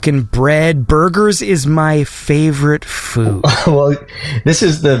element. Fucking bread, burgers is my favorite food. Well, this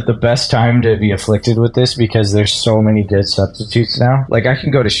is the best time to be afflicted with this, because there's so many good substitutes now. Like I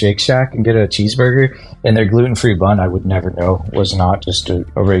can go to Shake Shack and get a cheeseburger, and their gluten-free bun I would never know was not just a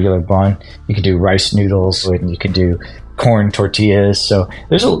regular bun. You can do rice noodles, and you can do corn tortillas. So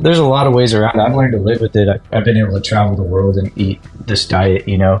there's a lot of ways around it. I've learned to live with it. I've been able to travel the world and eat this diet,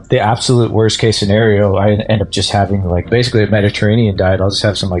 you know. The absolute worst case scenario, I end up just having like basically a Mediterranean diet. I'll just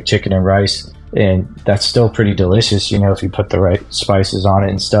have some like chicken and rice, and that's still pretty delicious, you know, if you put the right spices on it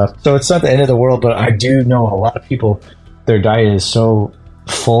and stuff. So it's not the end of the world, but I do know a lot of people, their diet is so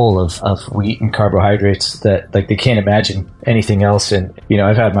full of wheat and carbohydrates that like they can't imagine anything else. And you know,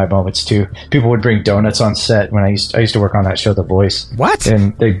 I've had my moments too. People would bring donuts on set when I used to work on that show The Voice. What?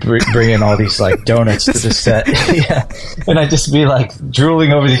 And they bring in all these like donuts to the set. Yeah, and I'd just be like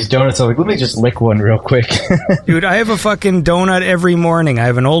drooling over these donuts. I'm like, let me just lick one real quick. Dude, I have a fucking donut every morning. I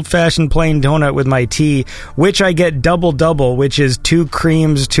have an old-fashioned plain donut with my tea, which I get double, which is 2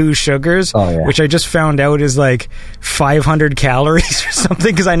 creams, 2 sugars, which I just found out is like 500 calories or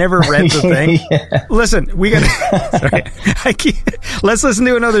something, because I never read the thing. Yeah. Listen, we got sorry. Let's listen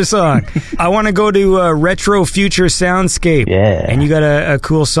to another song. I want to go to Retro Future Soundscape. Yeah. And you got a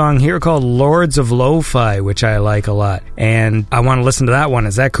cool song here called Lords of Lo-Fi, which I like a lot. And I want to listen to that one.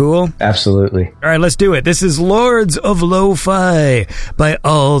 Is that cool? Absolutely. All right, let's do it. This is Lords of Lo-Fi by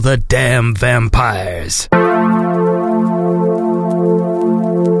All the Damn Vampires.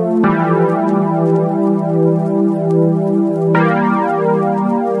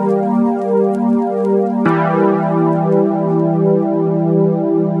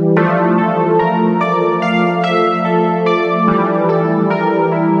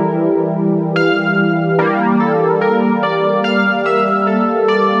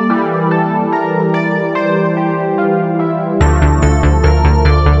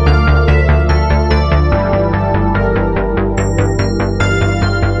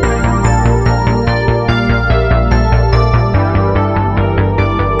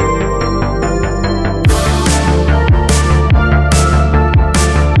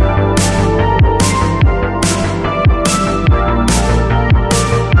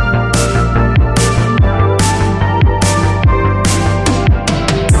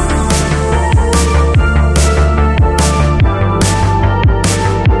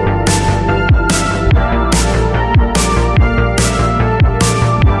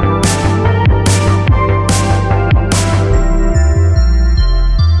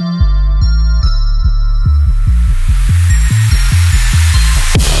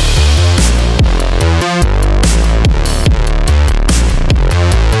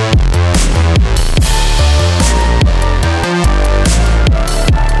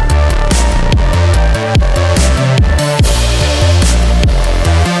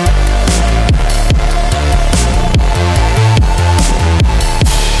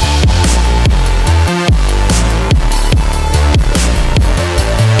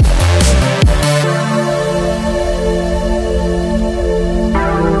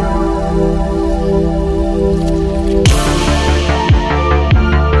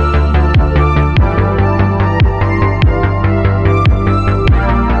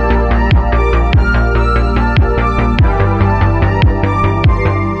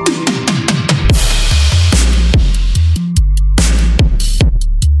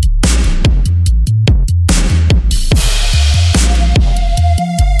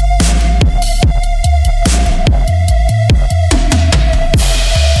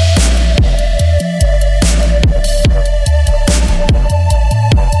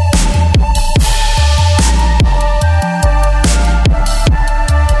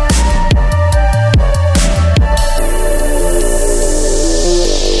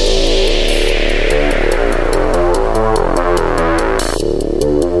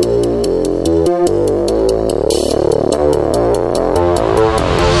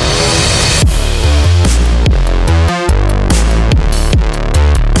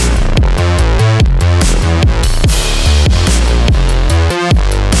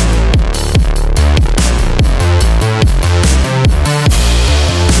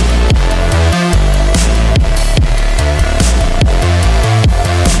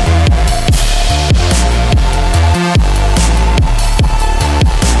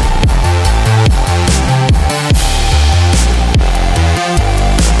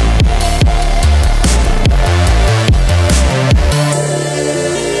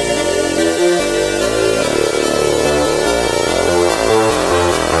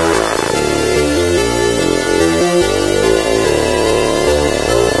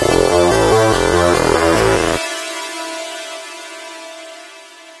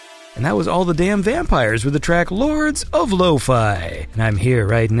 was All the Damn Vampires with the track Lords of Lo-Fi. And I'm here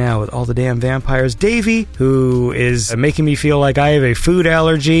right now with All the Damn Vampires, Davey, who is making me feel like I have a food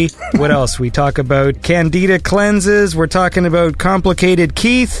allergy. What else? We talk about Candida cleanses. We're talking about Complicated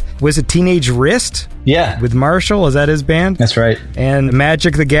Keith. Was it Teenage Wrist? Yeah. With Marshall, is that his band? That's right. And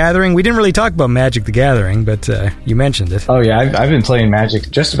Magic the Gathering. We didn't really talk about Magic the Gathering, but you mentioned it. Oh yeah, I've been playing Magic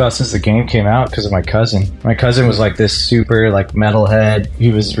just about since the game came out because of my cousin. My cousin was like this super like metalhead.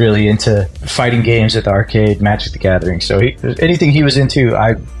 He was really into fighting games at the arcade, Magic the Gathering. So anything he was into,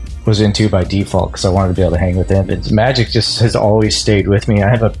 I was into by default because I wanted to be able to hang with him. And Magic just has always stayed with me. I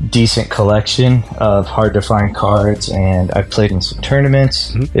have a decent collection of hard to find cards, and I've played in some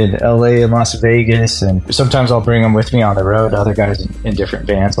tournaments in LA and Las Vegas, and sometimes I'll bring them with me on the road. Other guys in different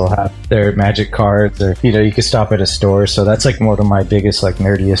bands will have their Magic cards, or you can stop at a store. So that's like one of my biggest like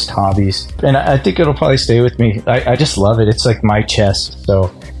nerdiest hobbies, and I think it'll probably stay with me. I just love it. It's like my chest,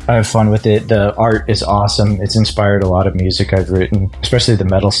 so I have fun with it. The art is awesome. It's inspired a lot of music I've written, especially the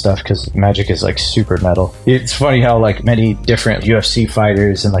metal stuff, because Magic is like super metal. It's funny how like many different UFC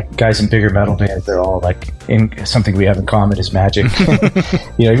fighters and like guys in bigger metal bands, they're all like in something we have in common is Magic.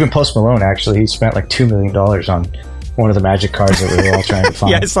 Even Post Malone, actually, he spent like $2 million on one of the Magic cards that we were all trying to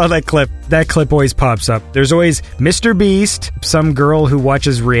find. Yeah, I saw that clip. That clip always pops up. There's always Mr. Beast, some girl who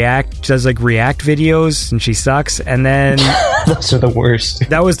does React videos, and she sucks, and then those are the worst.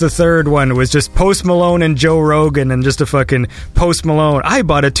 That was the third one. It was just Post Malone and Joe Rogan, and just a fucking Post Malone. I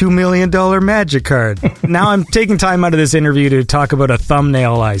bought a $2 million Magic card. Now I'm taking time out of this interview to talk about a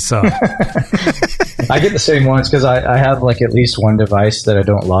thumbnail I saw. I get the same ones because I have like at least one device that I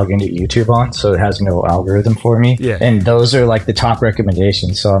don't log into YouTube on, so it has no algorithm for me. Yeah. And those are like the top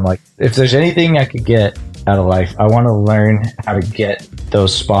recommendations. So I'm like, if there's anything I could get out of life, I want to learn how to get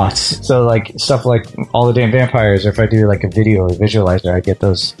those spots. So like stuff like All the Damn Vampires, or if I do like a video or visualizer, I get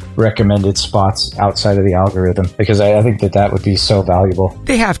those recommended spots outside of the algorithm, because I think that would be so valuable.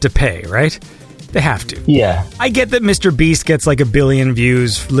 They have to pay, right? They have to. Yeah. I get that Mr. Beast gets like 1 billion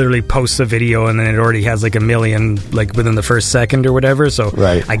views, literally posts a video, and then it already has like 1 million like within the first second or whatever. So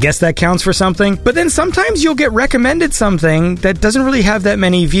right. I guess that counts for something. But then sometimes you'll get recommended something that doesn't really have that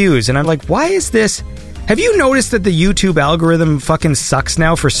many views. And I'm like, why is this? Have you noticed that the YouTube algorithm fucking sucks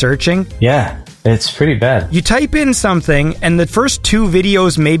now for searching? Yeah. It's pretty bad. You type in something, and the first 2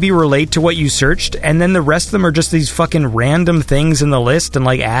 videos maybe relate to what you searched, and then the rest of them are just these fucking random things in the list and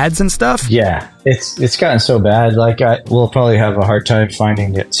like ads and stuff. Yeah, it's gotten so bad. Like, we'll probably have a hard time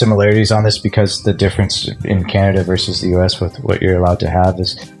finding similarities on this, because the difference in Canada versus the US with what you're allowed to have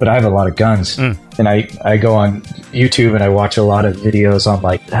is. But I have a lot of guns, and I go on YouTube and I watch a lot of videos on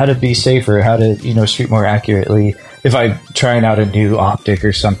like how to be safer, how to shoot more accurately. If I'm trying out a new optic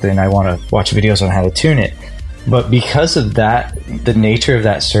or something, I want to watch videos on how to tune it. But because of that, the nature of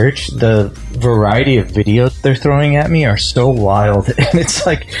that search, the variety of videos they're throwing at me are so wild. And it's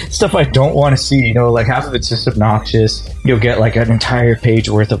like stuff I don't want to see, like half of it's just obnoxious. You'll get like an entire page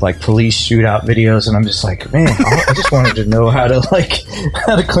worth of like police shootout videos. And I'm just like, man, I just wanted to know how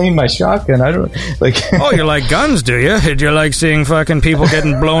to clean my shotgun. I don't like. Oh, you like guns, do you? Do you like seeing fucking people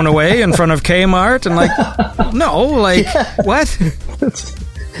getting blown away in front of Kmart? And like, no, like, yeah. What?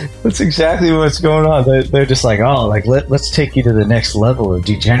 That's exactly what's going on. They're just like, oh, like let's take you to the next level of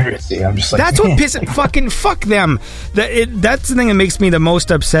degeneracy. I'm just like, that's what pisses fucking fuck them. That's the thing that makes me the most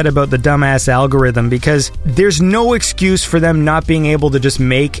upset about the dumbass algorithm, because there's no excuse for them not being able to just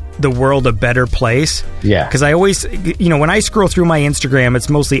make the world a better place. Yeah. Because I always, when I scroll through my Instagram, it's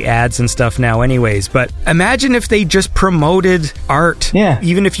mostly ads and stuff now, anyways. But imagine if they just promoted art. Yeah.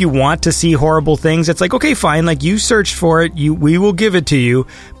 Even if you want to see horrible things, it's like, okay, fine. Like, you searched for it, we will give it to you.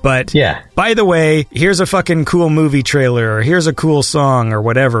 But, yeah. By the way, here's a fucking cool movie trailer, or here's a cool song, or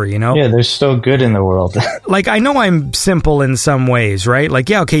whatever, Yeah, there's still good in the world. Like, I know I'm simple in some ways, right? Like,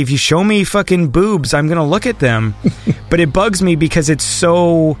 yeah, okay, if you show me fucking boobs, I'm gonna look at them. But it bugs me because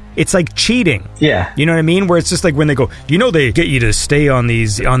it's like cheating. Yeah. You know what I mean? Where it's just like when they go, they get you to stay on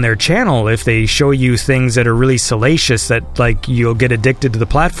their channel if they show you things that are really salacious that, like, you'll get addicted to the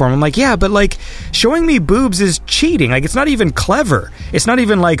platform. I'm like, yeah, but, like, showing me boobs is cheating. Like, it's not even clever. It's not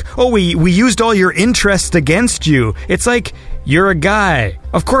even like, oh, we used all your interest against you. It's like, you're a guy.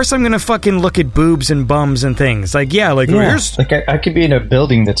 Of course I'm gonna fucking look at boobs and bums and things. Like, yeah, like, here's... Like, I could be in a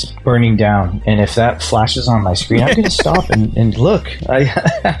building that's burning down, and if that flashes on my screen, I'm gonna stop and look. I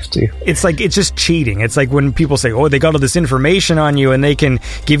have to. It's like, it's just cheating. It's like when people say, oh, they got all this information on you, and they can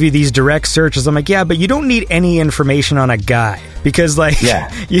give you these direct searches. I'm like, yeah, but you don't need any information on a guy. Because, like,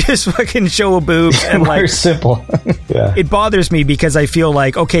 you just fucking show a boob, and, like... Very simple. Yeah. It bothers me because I feel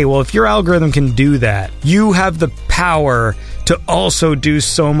like, okay, well, if your algorithm can do that, you have the power to also do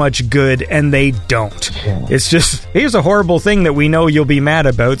so much good, and they don't. Yeah. It's just, here's a horrible thing that we know you'll be mad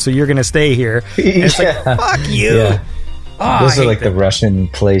about, so you're going to stay here. And it's like, fuck you. Yeah. Oh, Those are like the Russian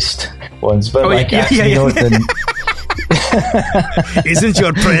placed ones, but you know what Isn't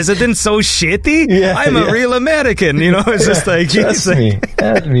your president so shitty? Yeah, I'm a real American. You know, it's just like, trust me.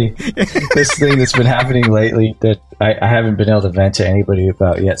 This thing that's been happening lately that I haven't been able to vent to anybody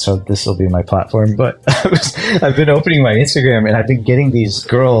about yet, so this will be my platform. But I've been opening my Instagram, and I've been getting these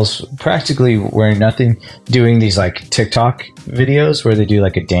girls practically wearing nothing, doing these like TikTok videos where they do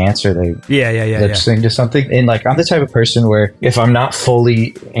like a dance or they lip sync to something. And like, I'm the type of person where if I'm not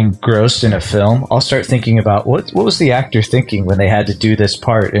fully engrossed in a film, I'll start thinking about what was the actor thinking when they had to do this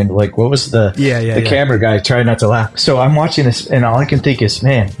part, and like what was the camera guy trying not to laugh. So I'm watching this, and all I can think is,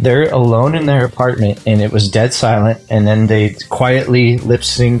 man, they're alone in their apartment, and it was dead silent, and then they quietly lip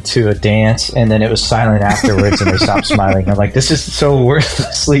sync to a dance, and then it was silent afterwards, and they stopped smiling. I'm like, this is so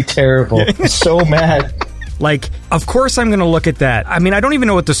worthlessly terrible. I'm so mad. Like, of course I'm going to look at that. I mean, I don't even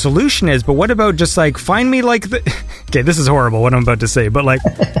know what the solution is, but what about just like, find me like the... Okay, this is horrible what I'm about to say, but like,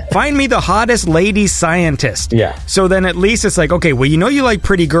 find me the hottest lady scientist. Yeah. So then at least it's like, okay, well, you know you like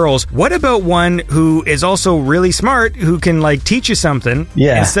pretty girls. What about one who is also really smart, who can like teach you something?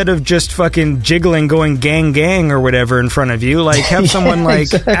 Yeah. Instead of just fucking jiggling, going gang gang or whatever in front of you. Like, have someone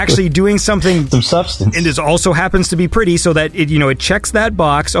like actually doing something... Some substance. And this also happens to be pretty, so that it, you know, it checks that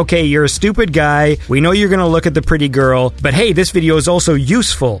box. Okay, you're a stupid guy. We know you're going to look at the pretty girl, but hey, this video is also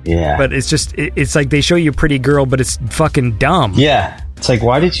useful. Yeah. But it's just, it's like they show you a pretty girl, but it's fucking dumb. Yeah. It's like,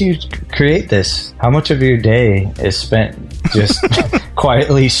 why did you create this? How much of your day is spent just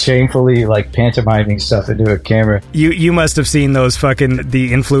quietly, shamefully, like pantomiming stuff into a camera? You must have seen those fucking,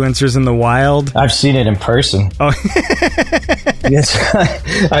 the influencers in the wild. I've seen it in person. Oh. Yes.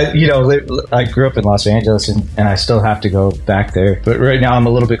 I grew up in Los Angeles, and I still have to go back there. But right now I'm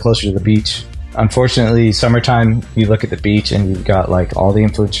a little bit closer to the beach. Unfortunately, summertime, you look at the beach and you've got like all the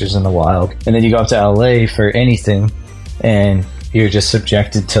influencers in the wild, and then you go up to LA for anything, and you're just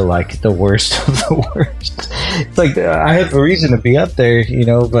subjected to like the worst of the worst. It's like, I have a reason to be up there, you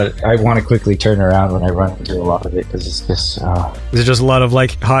know, but I want to quickly turn around when I run into a lot of it, because it's just... There's just a lot of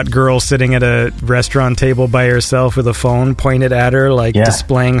like hot girl sitting at a restaurant table by herself with a phone pointed at her, like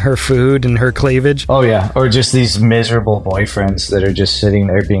displaying her food and her cleavage. Oh yeah, or just these miserable boyfriends that are just sitting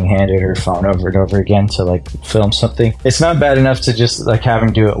there being handed her phone over and over again to like film something. It's not bad enough to just like have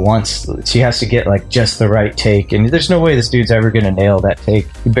him do it once. She has to get like just the right take, and there's no way this dude's ever going to nail that take.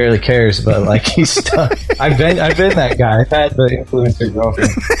 He barely cares, but like he's stuck. I've been that guy. I've had the influencer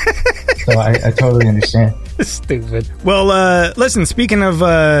girlfriend, so I totally understand. Stupid. Well, listen, speaking of,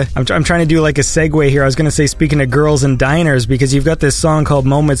 I'm trying to do like a segue here. I was going to say, speaking of girls and diners, because you've got this song called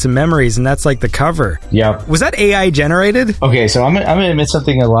Moments and Memories, and that's like the cover. Yeah. Was that AI generated? Okay, so I'm going to admit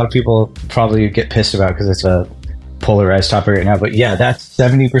something a lot of people probably get pissed about, because it's a polarized topic right now, but yeah, that's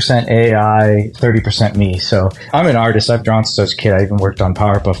 70% AI, 30% me. So I'm an artist. I've drawn since I was a kid. I even worked on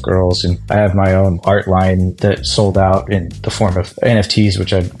Powerpuff Girls, and I have my own art line that sold out in the form of NFTs,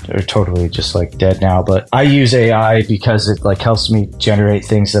 which are totally just like dead now. But I use AI because it like helps me generate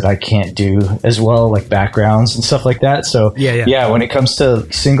things that I can't do as well, like backgrounds and stuff like that. So yeah, when it comes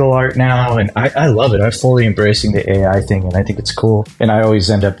to single art now, and I love it. I'm fully embracing the AI thing, and I think it's cool. And I always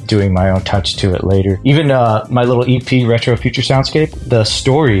end up doing my own touch to it later. Even my little EP, Retro Future Soundscape, the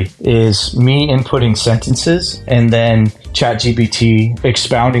story is me inputting sentences and then ChatGPT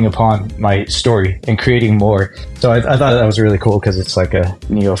expounding upon my story and creating more. So I thought that was really cool, because it's like a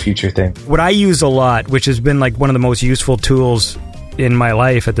neo-future thing. What I use a lot, which has been like one of the most useful tools in my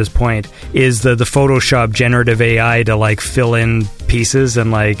life at this point, is the Photoshop generative AI to like fill in pieces,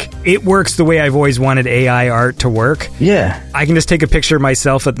 and like it works the way I've always wanted AI art to work. Yeah. I can just take a picture of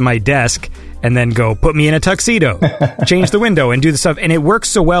myself at my desk and then go, put me in a tuxedo, change the window, and do the stuff. And it works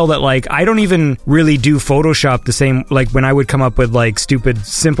so well that like I don't even really do Photoshop the same, like when I would come up with like stupid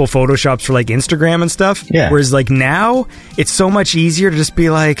simple Photoshops for like Instagram and stuff. Yeah. Whereas like now it's so much easier to just be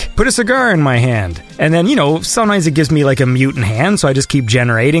like, put a cigar in my hand. And then, you know, sometimes it gives me like a mutant hand, so I just keep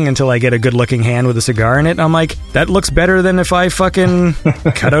generating until I get a good looking hand with a cigar in it. And I'm like, that looks better than if I fucking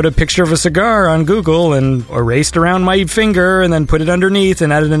cut out a picture of a cigar on Google and erased around my finger and then put it underneath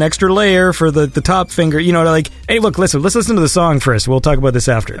and added an extra layer for the top finger, you know, like, hey, look, let's listen to the song first. We'll talk about this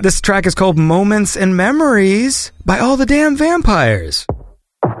after. This track is called Moments and Memories by All the Damn Vampires.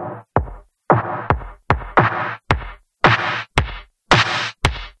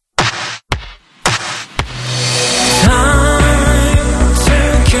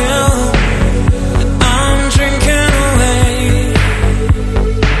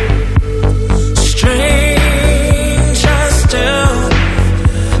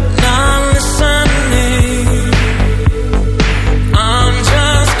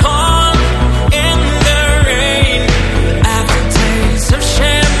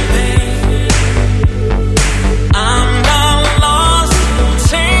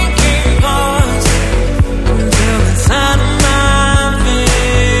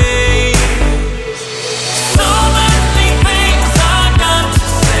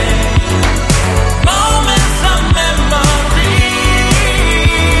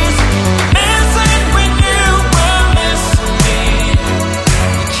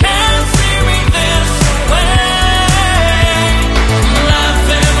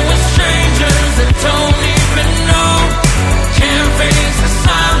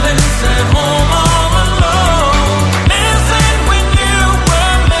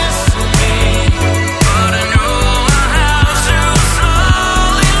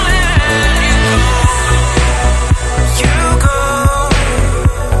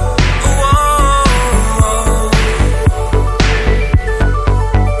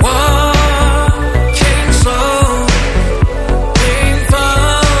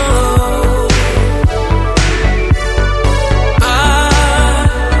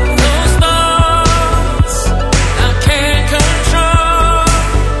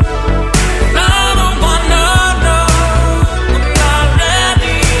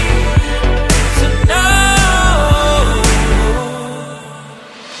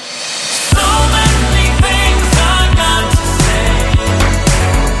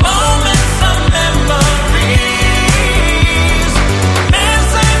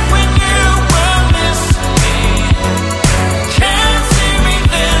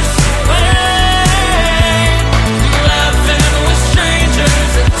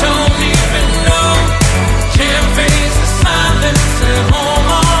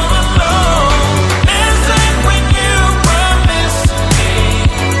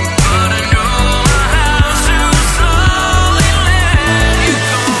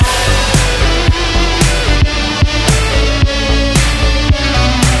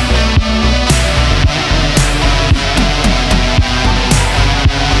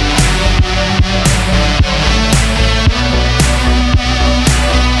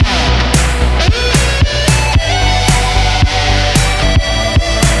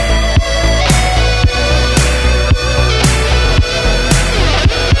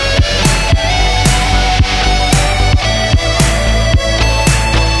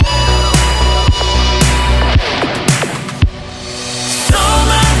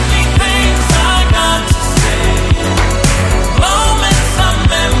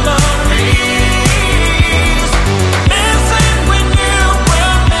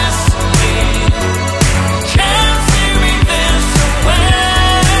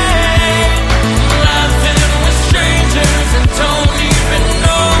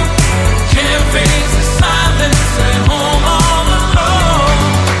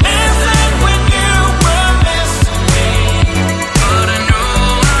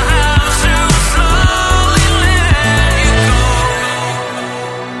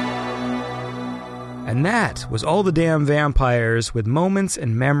 was All the Damn Vampires with Moments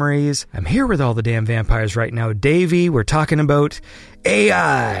and Memories. I'm here with All the Damn Vampires right now. Davey, we're talking about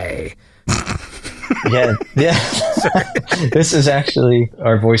AI. Yeah. This is actually,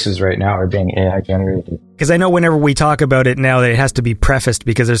 our voices right now are being AI generated. Because I know whenever we talk about it now, it has to be prefaced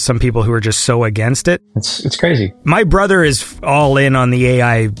because there's some people who are just so against it. It's crazy. My brother is all in on the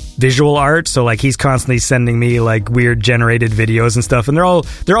AI visual art, so like he's constantly sending me like weird generated videos and stuff, and they're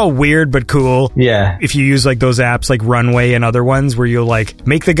all weird but cool. Yeah. If you use like those apps like Runway and other ones where you'll like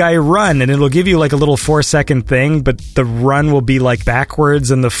make the guy run and it'll give you like a little 4-second thing, but the run will be like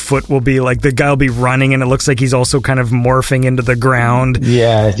backwards and the foot will be like the guy will be running and it looks like he's also kind of morphing into the ground.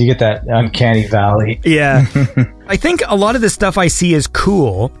 Yeah, you get that uncanny valley. Yeah. I think a lot of the stuff I see is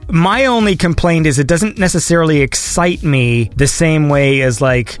cool. My only complaint is it doesn't necessarily excite me the same way as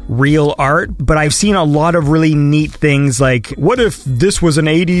like real art, but I've seen a lot of really neat things like, what if this was an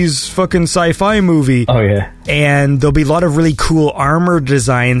 80s fucking sci-fi movie? Oh, yeah. And there'll be a lot of really cool armor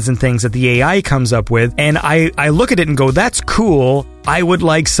designs and things that the AI comes up with. And I look at it and go, that's cool. I would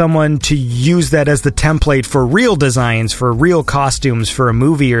like someone to use that as the template for real designs, for real costumes, for a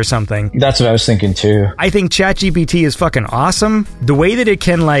movie or something. That's what I was thinking too. I think ChatGPT is fucking awesome. The way that it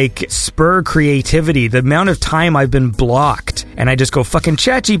can like spur creativity, the amount of time I've been blocked and I just go, fucking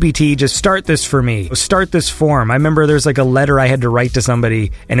ChatGPT, just start this for me. Start this form. I remember there's like a letter I had to write to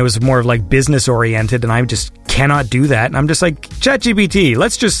somebody and it was more of like business oriented and I just cannot do that. And I'm just like, ChatGPT,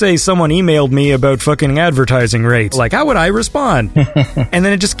 let's just say someone emailed me about fucking advertising rates. Like, how would I respond? And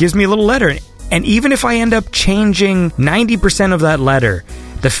then it just gives me a little letter. And even if I end up changing 90% of that letter,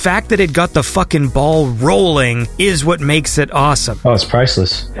 the fact that it got the fucking ball rolling is what makes it awesome. Oh, it's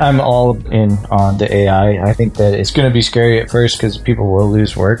priceless. I'm all in on the AI. I think that it's going to be scary at first because people will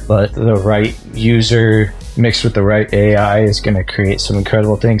lose work, but the right user mixed with the right AI is going to create some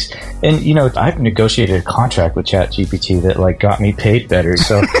incredible things. And, you know, I've negotiated a contract with ChatGPT that, like, got me paid better.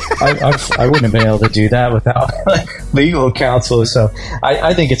 So I wouldn't have been able to do that without like, legal counsel. So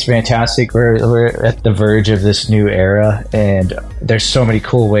I think it's fantastic. We're at the verge of this new era, and there's so many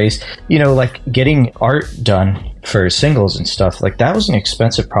cool ways. You know, like getting art done for singles and stuff, like that was an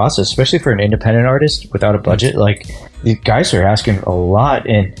expensive process, especially for an independent artist without a budget. Like, the guys are asking a lot,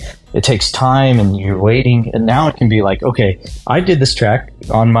 and it takes time and you're waiting. And now it can be like, okay, I did this track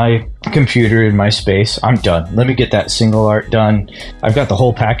on my computer in my space. I'm done. Let me get that single art done. I've got the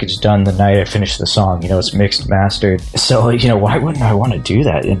whole package done the night I finished the song. You know, it's mixed, mastered. So, you know, why wouldn't I want to do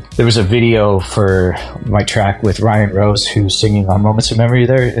that? And there was a video for my track with Ryan Rose, who's singing on Moments of Memory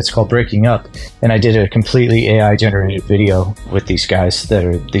there. It's called Breaking Up. And I did a completely AI generated video with these guys that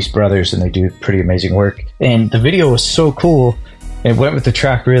are these brothers, and they do pretty amazing work. And the video was so cool. It went with the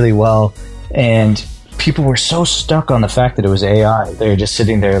track really well, and people were so stuck on the fact that it was AI. They were just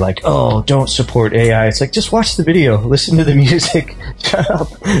sitting there like, oh, don't support AI. It's like, just watch the video, listen to the music, shut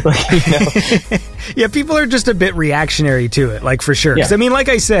up. Like, you know. Yeah, people are just a bit reactionary to it, like, for sure. Yeah. 'Cause, I mean, like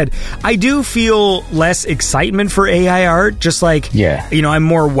I said, I do feel less excitement for AI art, just like, yeah, you know, I'm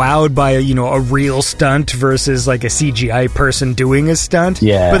more wowed by, you know, a real stunt versus like a CGI person doing a stunt.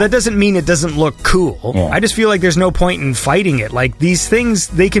 Yeah. But that doesn't mean it doesn't look cool. Yeah. I just feel like there's no point in fighting it. Like, these things,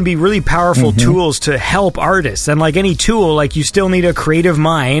 they can be really powerful tools to help artists. And like any tool, like, you still need a creative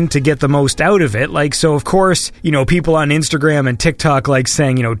mind to get the most out of it. Like, so of course, you know, people on Instagram and TikTok like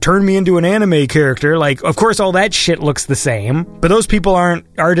saying, you know, turn me into an anime character. Like, of course, all that shit looks the same, but those people aren't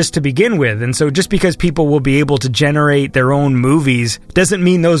artists to begin with. And so just because people will be able to generate their own movies doesn't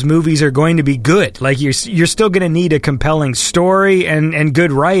mean those movies are going to be good. Like, you're still going to need a compelling story and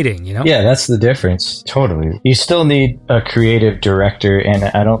good writing, you know? Yeah, that's the difference. Totally. You still need a creative director, and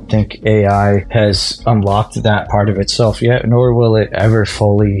I don't think AI has unlocked that part of itself yet, nor will it ever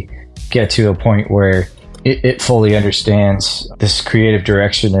fully get to a point where it fully understands this creative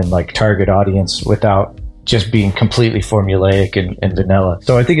direction and like target audience without just being completely formulaic and vanilla.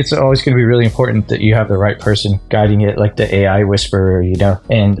 So I think it's always going to be really important that you have the right person guiding it, like the AI whisperer, you know?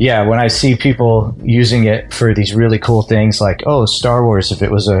 And yeah, when I see people using it for these really cool things like, oh, Star Wars, if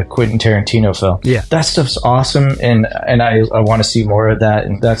it was a Quentin Tarantino film, yeah, that stuff's awesome. And I want to see more of that.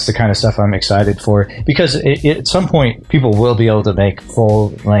 And that's the kind of stuff I'm excited for, because at some point people will be able to make full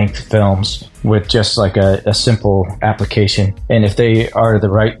length films with just like a simple application. And if they are the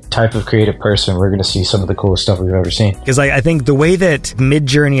right type of creative person, we're going to see some of the coolest stuff we've ever seen. Because I think the way that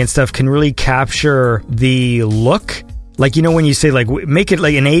Midjourney and stuff can really capture the look, like, you know, when you say like make it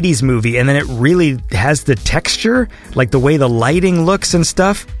like an 80s movie and then it really has the texture, like the way the lighting looks and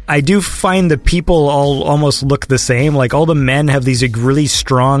stuff, I do find the people all almost look the same. Like, all the men have these like, really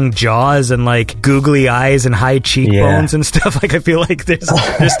strong jaws and like googly eyes and high cheekbones and stuff. Like, I feel like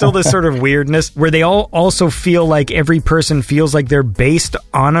there's still this sort of weirdness where they all also feel like every person feels like they're based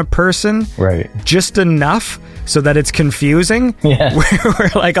on a person, right? Just enough so that it's confusing. Yeah.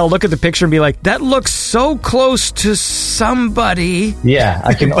 Where like I'll look at the picture and be like, that looks so close to somebody. Yeah,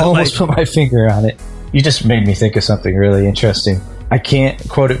 I can almost put my finger on it. You just made me think of something really interesting. I can't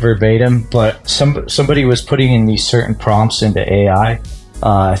quote it verbatim, but somebody was putting in these certain prompts into AI,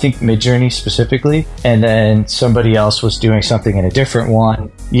 I think Midjourney specifically, and then somebody else was doing something in a different one.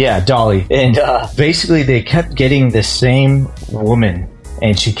 Yeah, Dolly. And basically they kept getting the same woman,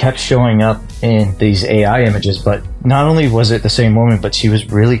 and she kept showing up in these AI images, but not only was it the same woman, but she was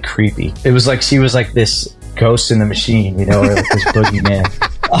really creepy. It was like she was like this ghost in the machine, you know, or like this boogeyman.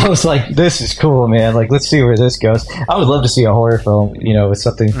 I was like, this is cool, man. Like, let's see where this goes. I would love to see a horror film, you know, with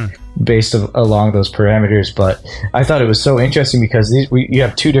something based along those parameters. But I thought it was so interesting because you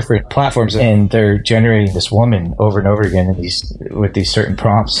have two different platforms, and they're generating this woman over and over again with these certain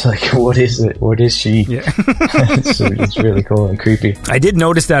prompts. Like, what is it? What is she? Yeah. It's really cool and creepy. I did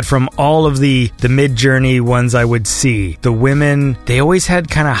notice that from all of the Midjourney ones I would see. The women, they always had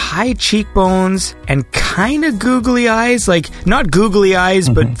kind of high cheekbones and kind of googly eyes. Like, not googly eyes,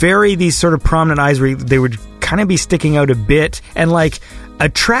 but very these sort of prominent eyes where they would kind of be sticking out a bit, and like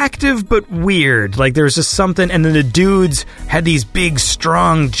attractive but weird. Like, there was just something. And then the dudes had these big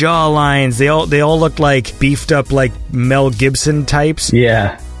strong jaw lines. They all looked like beefed up like Mel Gibson types.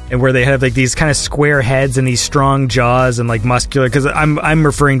 Yeah. And where they have like these kind of square heads and these strong jaws and like muscular, because I'm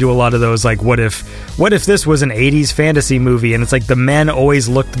referring to a lot of those, like, what if this was an 80s fantasy movie, and it's like the men always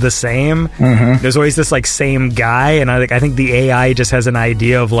looked the same. There's always this like same guy, and I think the AI just has an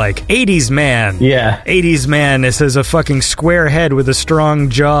idea of like 80s man. Yeah. 80s man, this has a fucking square head with a strong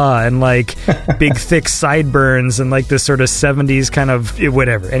jaw and like big thick sideburns and like this sort of 70s kind of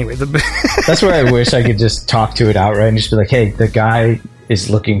whatever. Anyway, that's where I wish I could just talk to it outright and just be like, hey, the guy is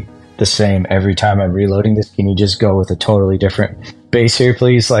looking the same every time I'm reloading this. Can you just go with a totally different base here,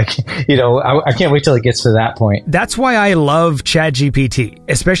 please? Like, you know, I can't wait till it gets to that point. That's why I love ChatGPT,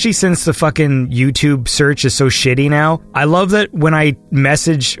 especially since the fucking YouTube search is so shitty now. I love that when I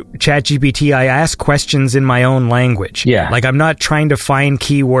message ChatGPT, I ask questions in my own language. Yeah. Like, I'm not trying to find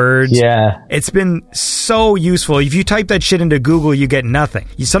keywords. Yeah. It's been so useful. If you type that shit into Google, you get nothing.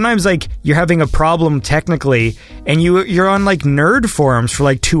 Sometimes, like, you're having a problem technically, and you're on, like, nerd forums for,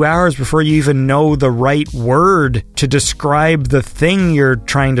 like, 2 hours before you even know the right word to describe the thing you're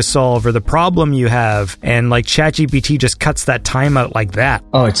trying to solve or the problem you have, and like ChatGPT just cuts that time out like that.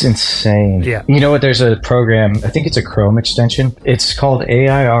 Oh, it's insane. Yeah. You know what? There's a program, I think it's a Chrome extension. It's called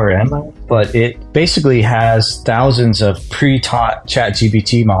AIRM, but it basically has thousands of pre-taught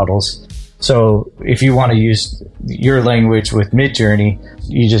ChatGPT models. So if you want to use your language with Midjourney,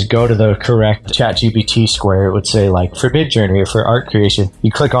 you just go to the correct ChatGPT square. It would say like for Midjourney or for art creation.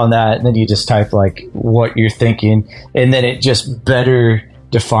 You click on that, and then you just type like what you're thinking, and then it just better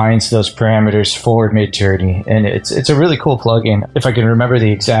defines those parameters for Midjourney. And it's a really cool plugin. If I can remember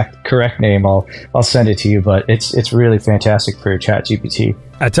the exact correct name, I'll send it to you. But it's really fantastic for ChatGPT.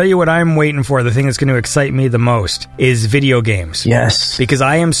 I tell you what I'm waiting for, the thing that's going to excite me the most, is video games. Yes. Because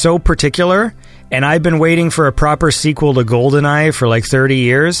I am so particular, and I've been waiting for a proper sequel to GoldenEye for like 30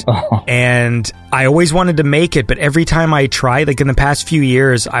 years, and I always wanted to make it, but every time I try, like in the past few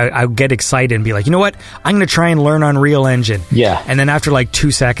years, I get excited and be like, you know what? I'm going to try and learn Unreal Engine. Yeah. And then after like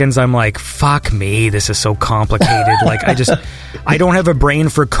 2 seconds, I'm like, fuck me, this is so complicated. Like, I don't have a brain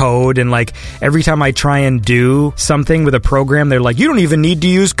for code, and like every time I try and do something with a program, they're like, you don't even need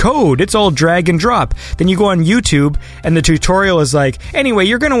to use code. It's all drag and drop. Then you go on YouTube, and the tutorial is like, anyway,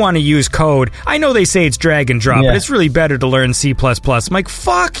 you're going to want to use code. I know they say it's drag and drop, but it's really better to learn C++. I'm like,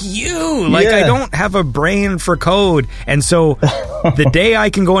 fuck you. Like, I don't have a brain for code. And so the day I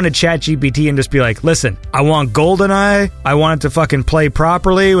can go into ChatGPT and just be like, listen, I want GoldenEye. I want it to fucking play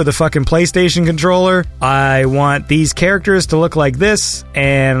properly with a fucking PlayStation controller. I want these characters to look like this,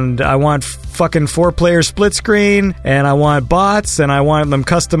 and I want fucking 4-player split screen, and I want bots, and I want them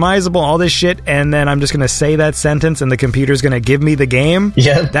customizable, all this shit, and then I'm just going to say that sentence, and the computer's going to give me the game.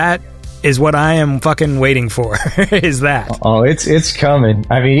 Yeah. That is what I am fucking waiting for, is that. Oh, it's coming.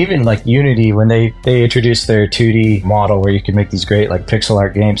 I mean, even like Unity, when they introduced their 2D model where you can make these great like pixel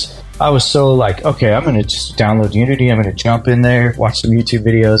art games, I was so like, okay, I'm going to just download Unity. I'm going to jump in there, watch some YouTube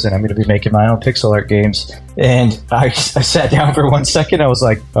videos, and I'm going to be making my own pixel art games. And I sat down for 1 second. I was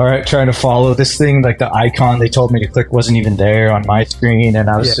like, all right, trying to follow this thing. Like the icon they told me to click wasn't even there on my screen. And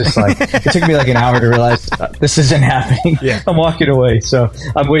I was just like, it took me like an hour to realize this isn't happening. Yeah. I'm walking away. So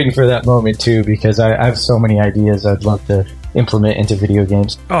I'm waiting for that moment too, because I have so many ideas I'd love to implement into video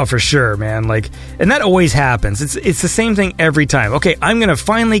games. Oh, for sure, man. Like, and that always happens. It's the same thing every time. Okay, I'm gonna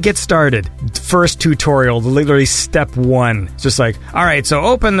finally get started. First tutorial, literally step 1. It's just like, all right, so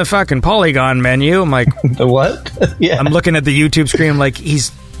open the fucking polygon menu. I'm like, the what? Yeah. I'm looking at the YouTube screen. I'm like,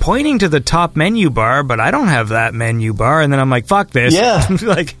 he's pointing to the top menu bar, but I don't have that menu bar. And then I'm like, fuck this. Yeah.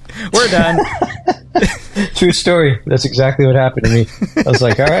 Like, we're done. True story. That's exactly what happened to me. I was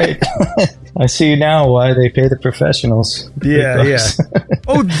like, all right. I see now why they pay the professionals. Yeah.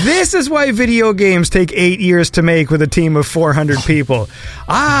 Oh, this is why video games take 8 years to make with a team of 400 people.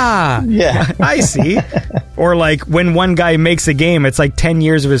 Ah, yeah. I see. Or like when one guy makes a game, it's like 10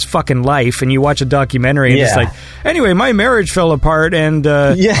 years of his fucking life, and you watch a documentary and it's like, anyway, my marriage fell apart, and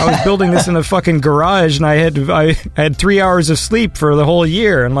I was building this in a fucking garage, and I had 3 hours of sleep for the whole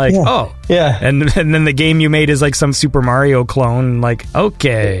year, and like, and then the game you made is like some Super Mario clone, like,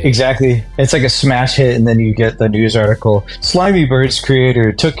 okay. Exactly. It's like a smash hit, and then you get the news article, Slimy Bird's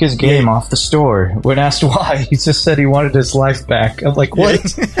creator took his game off the store. When asked why, he just said he wanted his life back. I'm like, what?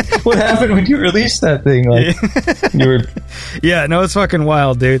 What happened when you released that thing? Like, you were... Yeah, no, it's fucking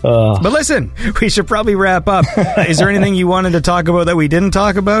wild, dude. But listen, we should probably wrap up. Is there anything you wanted to talk about that we didn't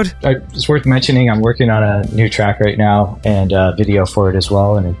talk about? It's worth mentioning, I'm working on a new track right now, and video for it as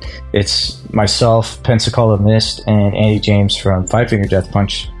well, and it's myself, Pensacola Mist, and Andy James from Five Finger Death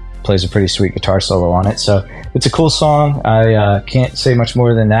Punch plays a pretty sweet guitar solo on it. So it's a cool song. I can't say much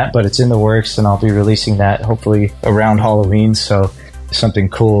more than that, but it's in the works, and I'll be releasing that hopefully around Halloween. So something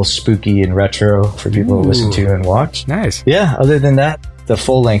cool, spooky, and retro for people to listen to and watch. Nice. Yeah, other than that, the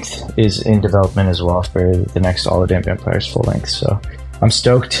full length is in development as well for the next All the Damn Vampires full length. So I'm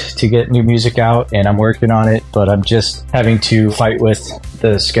stoked to get new music out, and I'm working on it, but I'm just having to fight with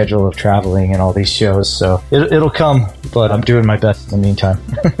the schedule of traveling and all these shows, so it'll come, but I'm doing my best in the meantime.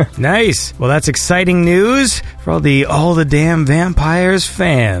 Nice. Well, that's exciting news for all the Damn Vampires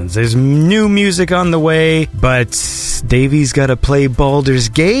fans. There's new music on the way, but Davey's got to play Baldur's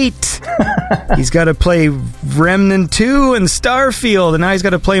Gate. He's got to play Remnant 2 and Starfield, and now he's got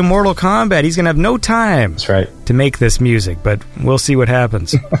to play Mortal Kombat. He's going to have no time. That's right. To make this music, but we'll see what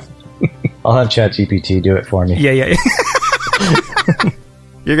happens. I'll have ChatGPT do it for me. Yeah.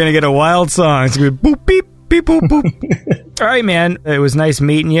 You're going to get a wild song. It's going to be boop, beep, beep, boop, boop. All right, man. It was nice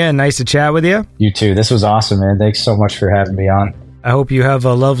meeting you and nice to chat with you. You too. This was awesome, man. Thanks so much for having me on. I hope you have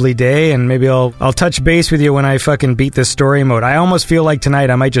a lovely day, and maybe I'll touch base with you when I fucking beat this story mode. I almost feel like tonight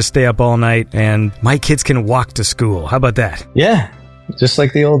I might just stay up all night, and my kids can walk to school. How about that? Yeah. Just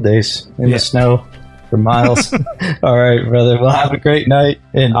like the old days in the snow. For miles. All right, brother. Well, have a great night.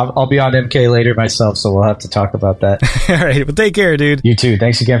 And I'll be on MK later myself, so we'll have to talk about that. All right. Well, take care, dude. You too.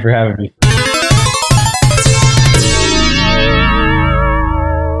 Thanks again for having me.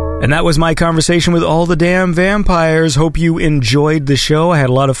 And that was my conversation with All the Damn Vampires. Hope you enjoyed the show. I had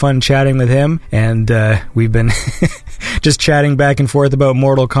a lot of fun chatting with him, and we've been just chatting back and forth about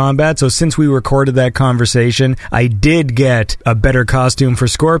Mortal Kombat. So since we recorded that conversation, I did get a better costume for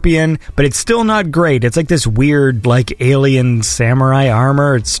Scorpion, but it's still not great. It's like this weird, like, alien samurai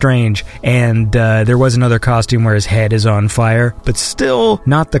armor. It's strange. And there was another costume where his head is on fire, but still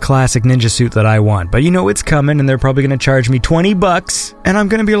not the classic ninja suit that I want. But you know it's coming, and they're probably going to charge me $20, and I'm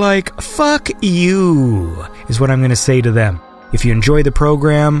going to be like, fuck you, is what I'm going to say to them. If you enjoy the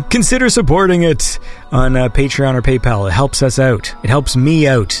program, consider supporting it on Patreon or PayPal. It helps us out. It helps me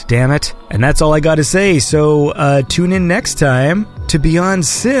out, damn it. And that's all I got to say. So tune in next time to Beyond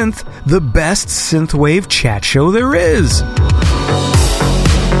Synth, the best synthwave chat show there is.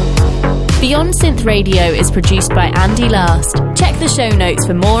 Beyond Synth Radio is produced by Andy Last. Check the show notes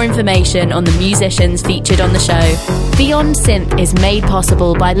for more information on the musicians featured on the show. Beyond Synth is made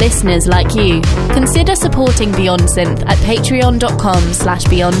possible by listeners like you. Consider supporting Beyond Synth at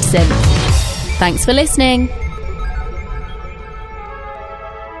patreon.com/BeyondSynth. Thanks for listening.